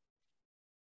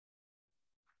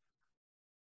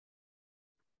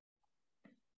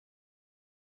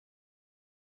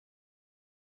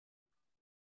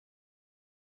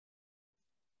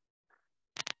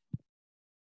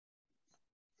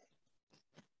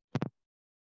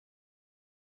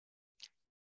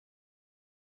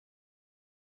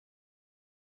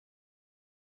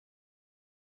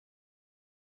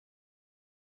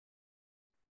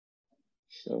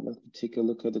 So let me take a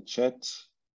look at the chat.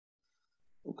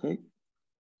 Okay.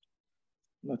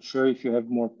 Not sure if you have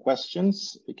more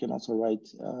questions. You can also write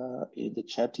in the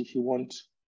chat if you want.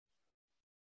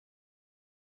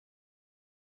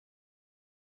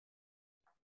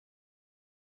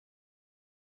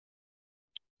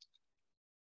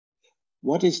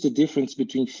 What is the difference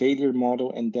between failure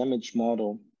model and damage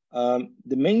model? The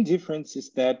main difference is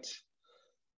that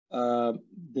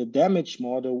the damage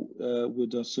model will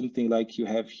do something like you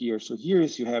have here. So here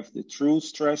is you have the true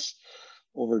stress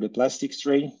over the plastic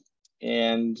strain,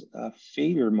 and a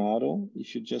failure model,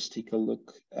 if you just take a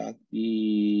look at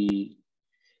the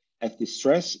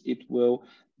stress,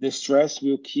 the stress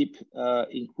will keep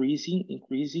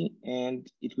increasing, and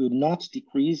it will not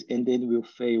decrease, and then will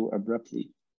fail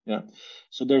abruptly. Yeah.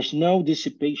 So there's no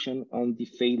dissipation on the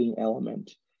failing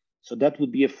element. So that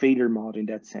would be a failure model in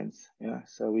that sense. Yeah.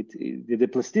 So the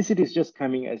plasticity is just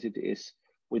coming as it is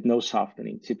with no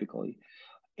softening typically.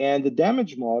 And the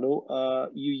damage model,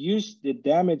 you use the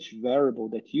damage variable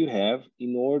that you have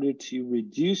in order to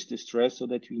reduce the stress so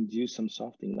that you induce some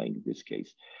softening, like in this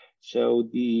case. So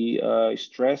the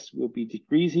stress will be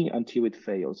decreasing until it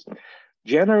fails.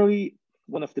 Generally,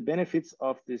 one of the benefits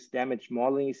of this damage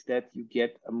modeling is that you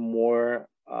get a more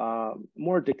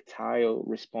ductile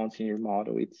response in your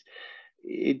model.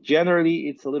 Generally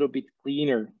it's a little bit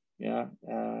cleaner. Yeah,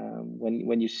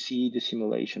 when you see the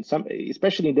simulation,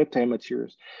 especially in ductile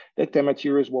materials. Ductile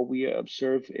materials, what we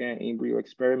observe in real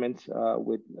experiments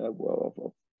with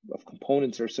of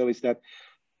components or so, is that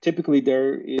typically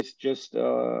there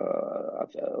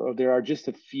are just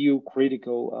a few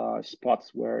critical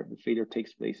spots where the failure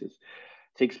takes place,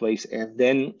 and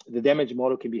then the damage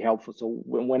model can be helpful. So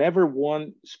whenever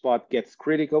one spot gets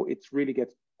critical, it really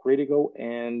gets critical,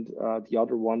 and the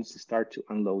other ones start to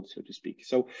unload, so to speak.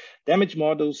 So damage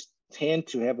models tend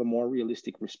to have a more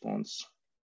realistic response.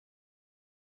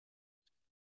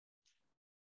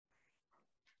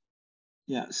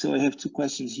 Yeah, so I have two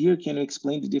questions here. Can you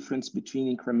explain the difference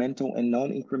between incremental and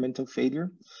non-incremental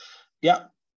failure? Yeah,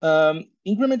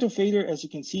 incremental failure, as you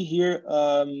can see here,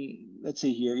 let's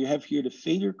say here, you have here the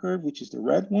failure curve, which is the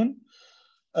red one.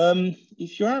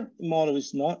 If your model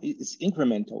is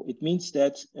incremental, it means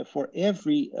that for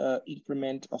every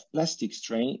increment of plastic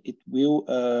strain, it will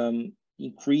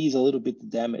increase a little bit the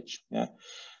damage. Yeah,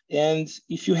 and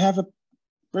if you have a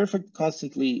perfect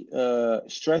constantly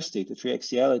stress state, the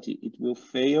triaxiality, it will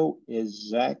fail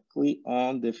exactly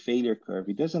on the failure curve.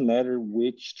 It doesn't matter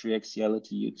which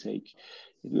triaxiality you take,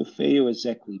 it will fail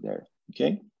exactly there.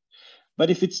 Okay, but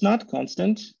if it's not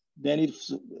constant, then if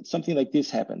something like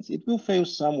this happens, it will fail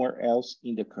somewhere else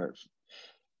in the curve.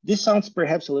 This sounds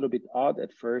perhaps a little bit odd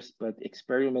at first, but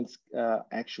experiments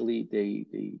actually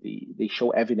they show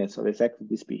evidence of exactly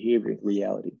this behavior in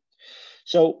reality.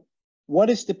 So what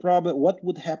is the problem? What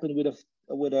would happen with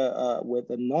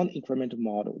a non-incremental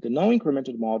model? The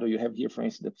non-incremental model you have here, for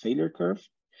instance, the failure curve.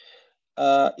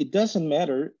 It doesn't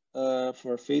matter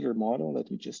for a failure model.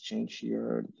 Let me just change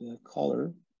here the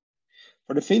color.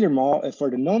 For the failure model, for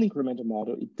the non-incremental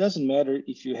model, it doesn't matter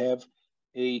if you have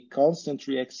a constant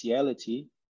triaxiality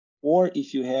or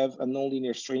if you have a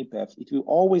nonlinear strain path. It will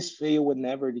always fail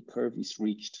whenever the curve is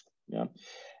reached. Yeah,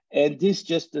 and this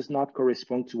just does not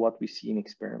correspond to what we see in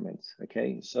experiments.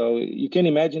 Okay, so you can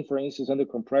imagine, for instance, under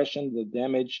compression, the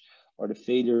damage or the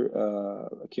failure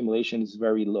accumulation is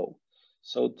very low.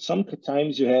 So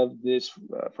sometimes you have this,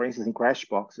 for instance, in crash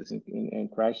boxes, in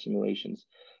crash simulations,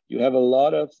 you have a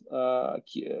lot of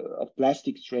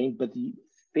plastic strain, but the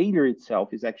failure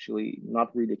itself is actually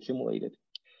not really accumulated.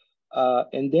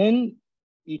 And then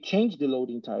you change the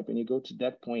loading type and you go to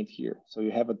that point here. So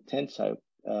you have a tensile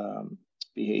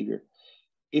behavior.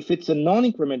 If it's a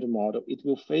non-incremental model, it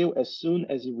will fail as soon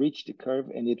as you reach the curve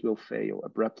and it will fail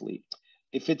abruptly.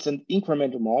 If it's an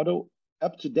incremental model,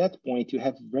 up to that point, you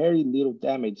have very little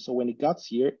damage. So when it gets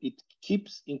here, it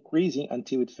keeps increasing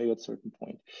until it fails at a certain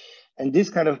point. And this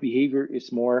kind of behavior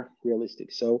is more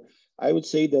realistic. So I would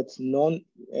say that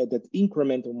that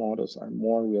incremental models are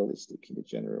more realistic in the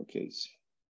general case.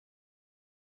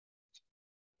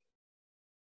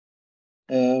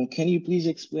 Can you please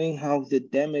explain how the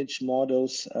damage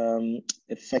models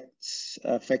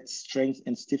affect strength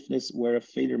and stiffness where a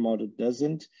failure model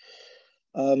doesn't?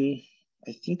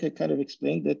 I think I kind of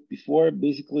explained that before.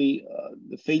 Basically,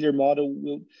 the failure model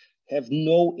will have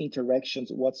no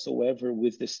interactions whatsoever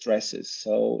with the stresses.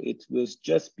 So it will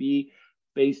just be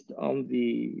based on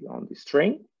the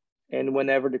strain. And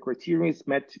whenever the criterion is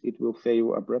met, it will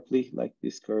fail abruptly, like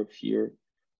this curve here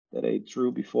that I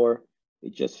drew before.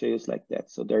 It just fails like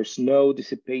that. So there's no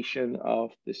dissipation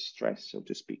of the stress, so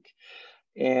to speak.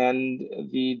 And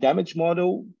the damage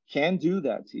model can do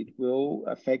that. It will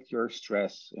affect your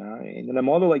stress. And in a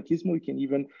model like Gizmo, you can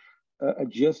even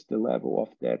adjust the level of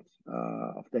that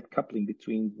coupling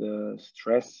between the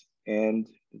stress and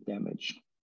the damage.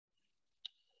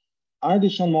 Are the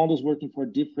shown models working for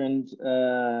different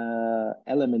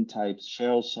element types,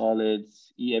 shell,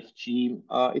 solids, EFG?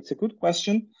 It's a good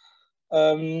question.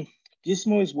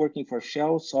 Gizmo is working for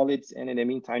shell, solids, and in the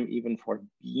meantime, even for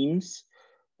beams,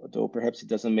 although perhaps it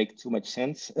doesn't make too much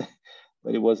sense,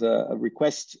 but it was a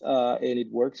request and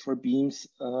it works for beams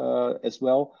as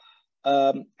well.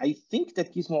 I think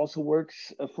that Gizmo also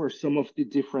works for some of the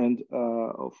different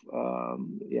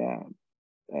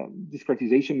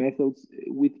discretization methods.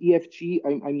 With EFG,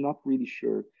 I'm not really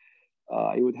sure.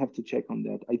 I would have to check on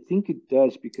that. I think it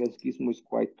does because Gizmo is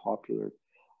quite popular.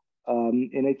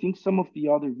 And I think some of the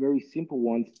other very simple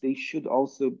ones, they should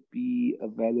also be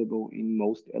available in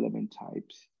most element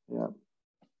types. Yeah.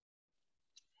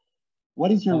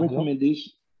 What is your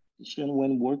recommendation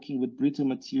when working with brittle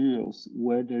materials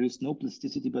where there is no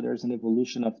plasticity, but there's an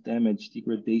evolution of damage,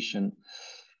 degradation?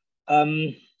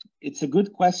 It's a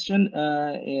good question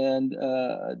and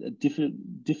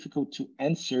difficult to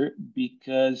answer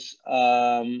because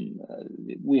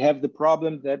we have the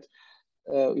problem that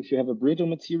if you have a brittle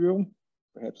material,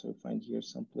 perhaps I'll find here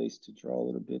some place to draw a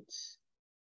little bit.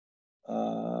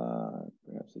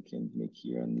 Perhaps I can make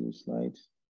here a new slide.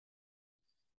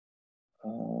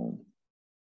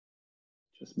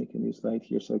 Just make a new slide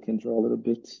here so I can draw a little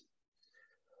bit.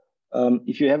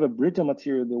 If you have a brittle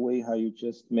material, the way how you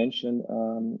just mentioned,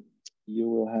 you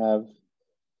will have,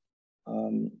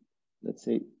 let's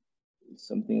say,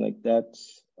 something like that.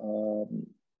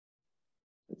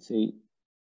 Let's say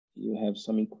you have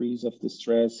some increase of the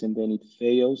stress and then it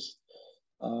fails.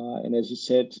 And as you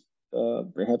said,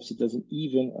 perhaps it doesn't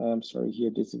even, I'm sorry,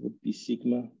 here, this would be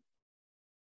sigma.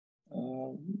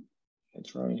 My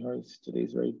drawing here today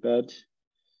is very bad.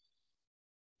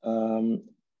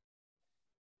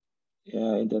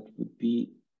 Yeah, and that would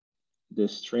be the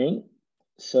strain.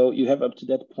 So you have up to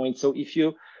that point. So if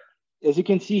you, as you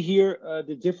can see here,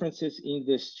 the differences in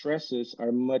the stresses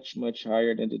are much, much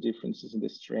higher than the differences in the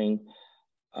strain.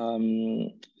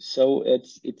 So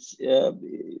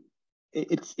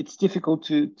it's difficult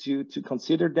to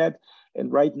consider that.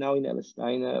 And right now in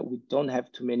LS-DYNA, we don't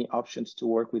have too many options to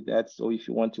work with that. So if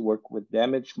you want to work with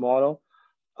damage model,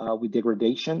 with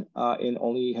degradation, and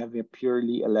only have a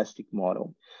purely elastic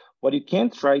model. What you can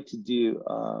try to do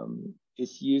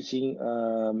is using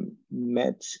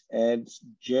MET and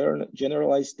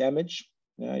generalized damage.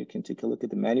 You can take a look at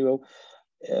the manual.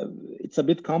 It's a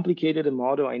bit complicated, a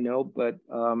model, I know, but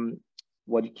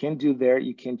what you can do there,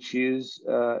 you can choose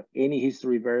any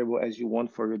history variable as you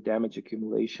want for your damage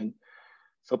accumulation.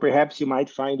 So perhaps you might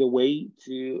find a way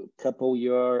to couple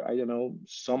your, I don't know,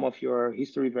 some of your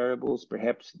history variables,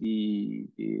 perhaps the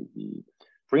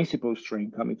principal strain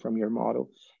coming from your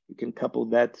model. You can couple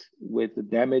that with the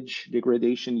damage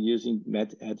degradation using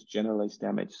MET at generalized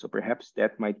damage. So perhaps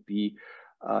that might be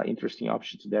an interesting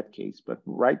option to that case. But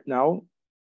right now,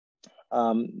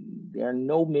 there are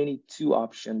no many two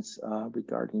options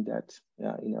regarding that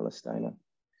in LS-DYNA.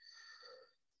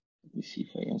 Let me see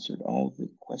if I answered all the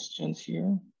questions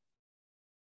here.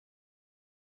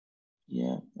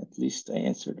 Yeah, at least I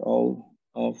answered all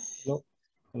of the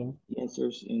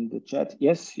answers in the chat.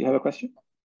 Yes, you have a question?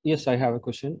 Yes, I have a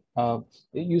question.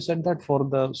 You said that for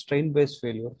the strain-based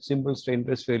failure, simple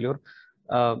strain-based failure,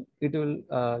 it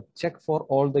will check for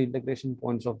all the integration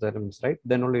points of the elements, right?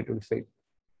 Then only it will fail.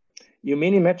 You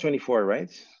mean in Mat24, right?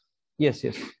 Yes,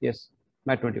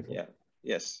 Mat24. Yeah,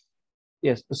 yes.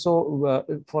 Yes. So,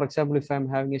 for example, if I'm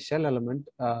having a shell element,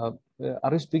 are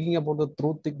you speaking about the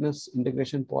through thickness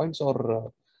integration points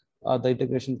or the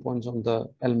integration points on the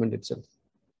element itself?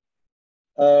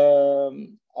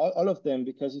 All of them,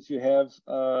 because if you have,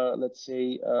 let's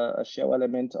say, a shell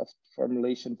element of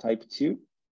formulation type 2,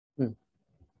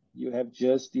 you have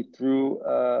just the through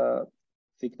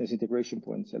thickness integration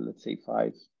points, let's say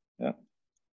 5. Yeah.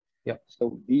 Yeah.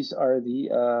 So these are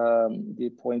the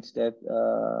points that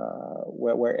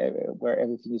where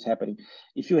everything is happening.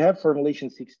 If you have formulation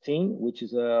 16, which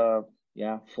is a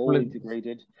full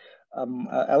integrated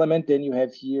element, then you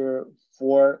have here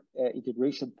 4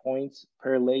 integration points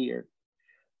per layer.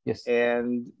 Yes.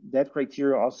 And that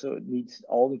criteria also needs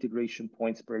all integration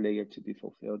points per layer to be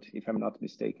fulfilled, if I'm not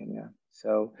mistaken. Yeah.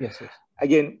 So yes.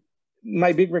 Again,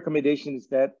 my big recommendation is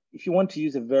that if you want to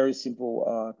use a very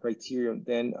simple criterion,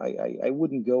 then I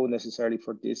wouldn't go necessarily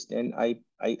for this. Then I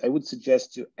would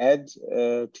suggest to add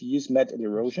to use method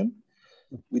erosion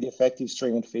with effective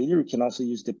strain and failure. You can also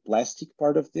use the plastic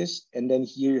part of this, and then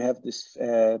here you have this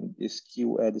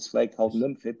this flag called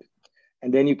numfib,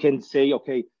 and then you can say,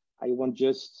 okay, I want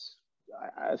just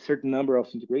a certain number of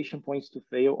integration points to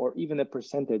fail, or even a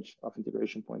percentage of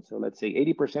integration points. So let's say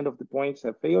 80% of the points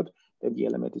have failed, then the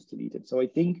element is deleted. So I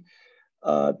think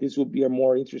this would be a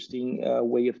more interesting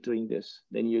way of doing this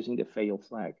than using the fail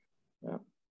flag. Yeah.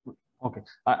 Okay,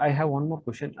 I have one more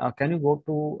question. Can you go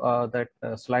to that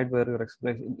slide where you're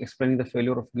explaining the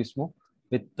failure of Gizmo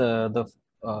with the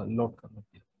load curve?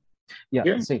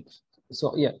 Yeah, see.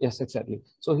 So yeah, yes, exactly.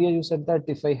 So here you said that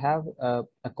if I have a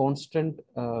constant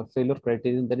failure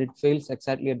criterion, then it fails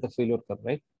exactly at the failure curve,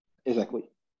 right? Exactly.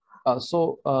 And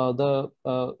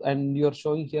you're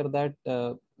showing here that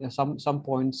some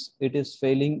points it is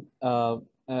failing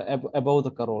above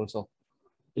the curve also.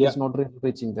 It is not really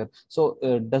reaching there. So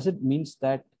does it means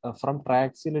that from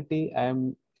triaxiality I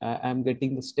am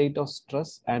getting the state of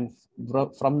stress, and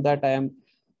from that I am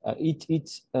each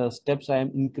steps I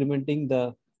am incrementing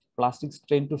the plastic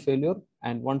strain to failure,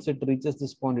 and once it reaches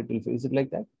this point it will fail. Is it like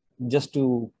that? Just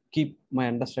to keep my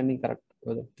understanding correct,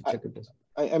 whether to check it.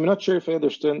 I'm not sure if I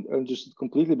understood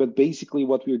completely, but basically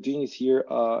what we're doing is here,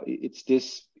 it's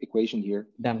this equation here.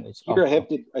 Damage. Here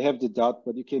I have the dot,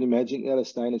 but you can imagine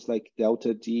LS-DYNA is like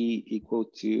delta D equal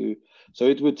to, so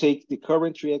it would take the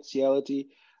current triaxiality,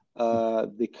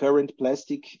 the current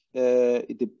plastic,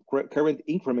 the current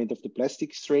increment of the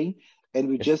plastic strain, and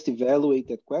we just evaluate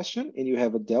that question, and you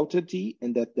have a delta D,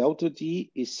 and that delta D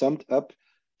is summed up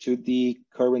to the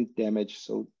current damage.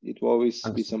 So it will always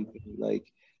be something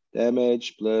like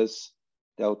damage plus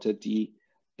delta D.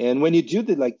 And when you do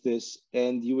it like this,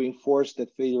 and you enforce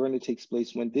that failure only takes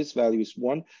place when this value is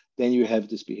 1, then you have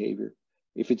this behavior.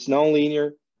 If it's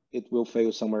nonlinear, it will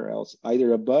fail somewhere else,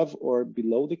 either above or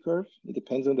below the curve. It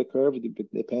depends on the curve, it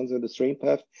depends on the strain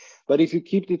path. But if you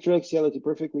keep the triaxiality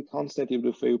perfectly constant, it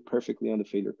will fail perfectly on the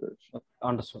failure curve.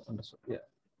 Understood. Yeah.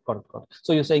 Got it.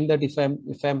 So you're saying that if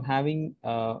I'm having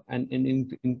an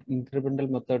incremental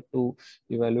method to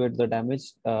evaluate the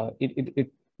damage,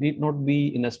 it need not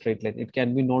be in a straight line. It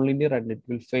can be nonlinear and it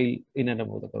will fail in and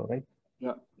above the curve, right?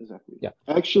 Yeah, exactly. Yeah.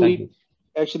 Actually,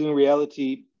 in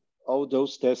reality, all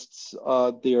those tests,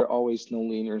 they are always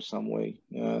nonlinear in some way.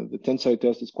 The tensile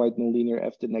test is quite nonlinear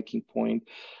after necking point.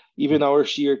 Even our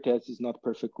shear test is not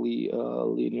perfectly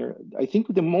linear. I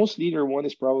think the most linear one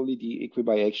is probably the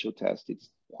equibiaxial test. It's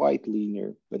quite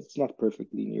linear, but it's not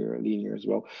perfectly linear as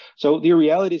well. So the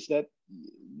reality is that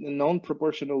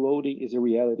non-proportional loading is a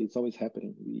reality. It's always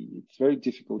happening. It's very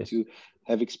difficult to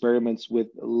have experiments with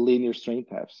linear strain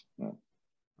paths.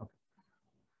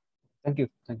 Thank you.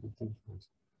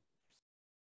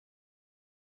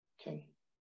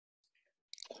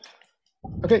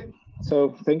 Okay,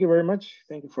 so thank you very much.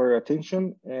 Thank you for your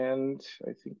attention. And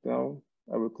I think now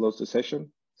I will close the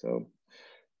session. So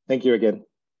thank you again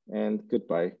and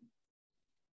goodbye.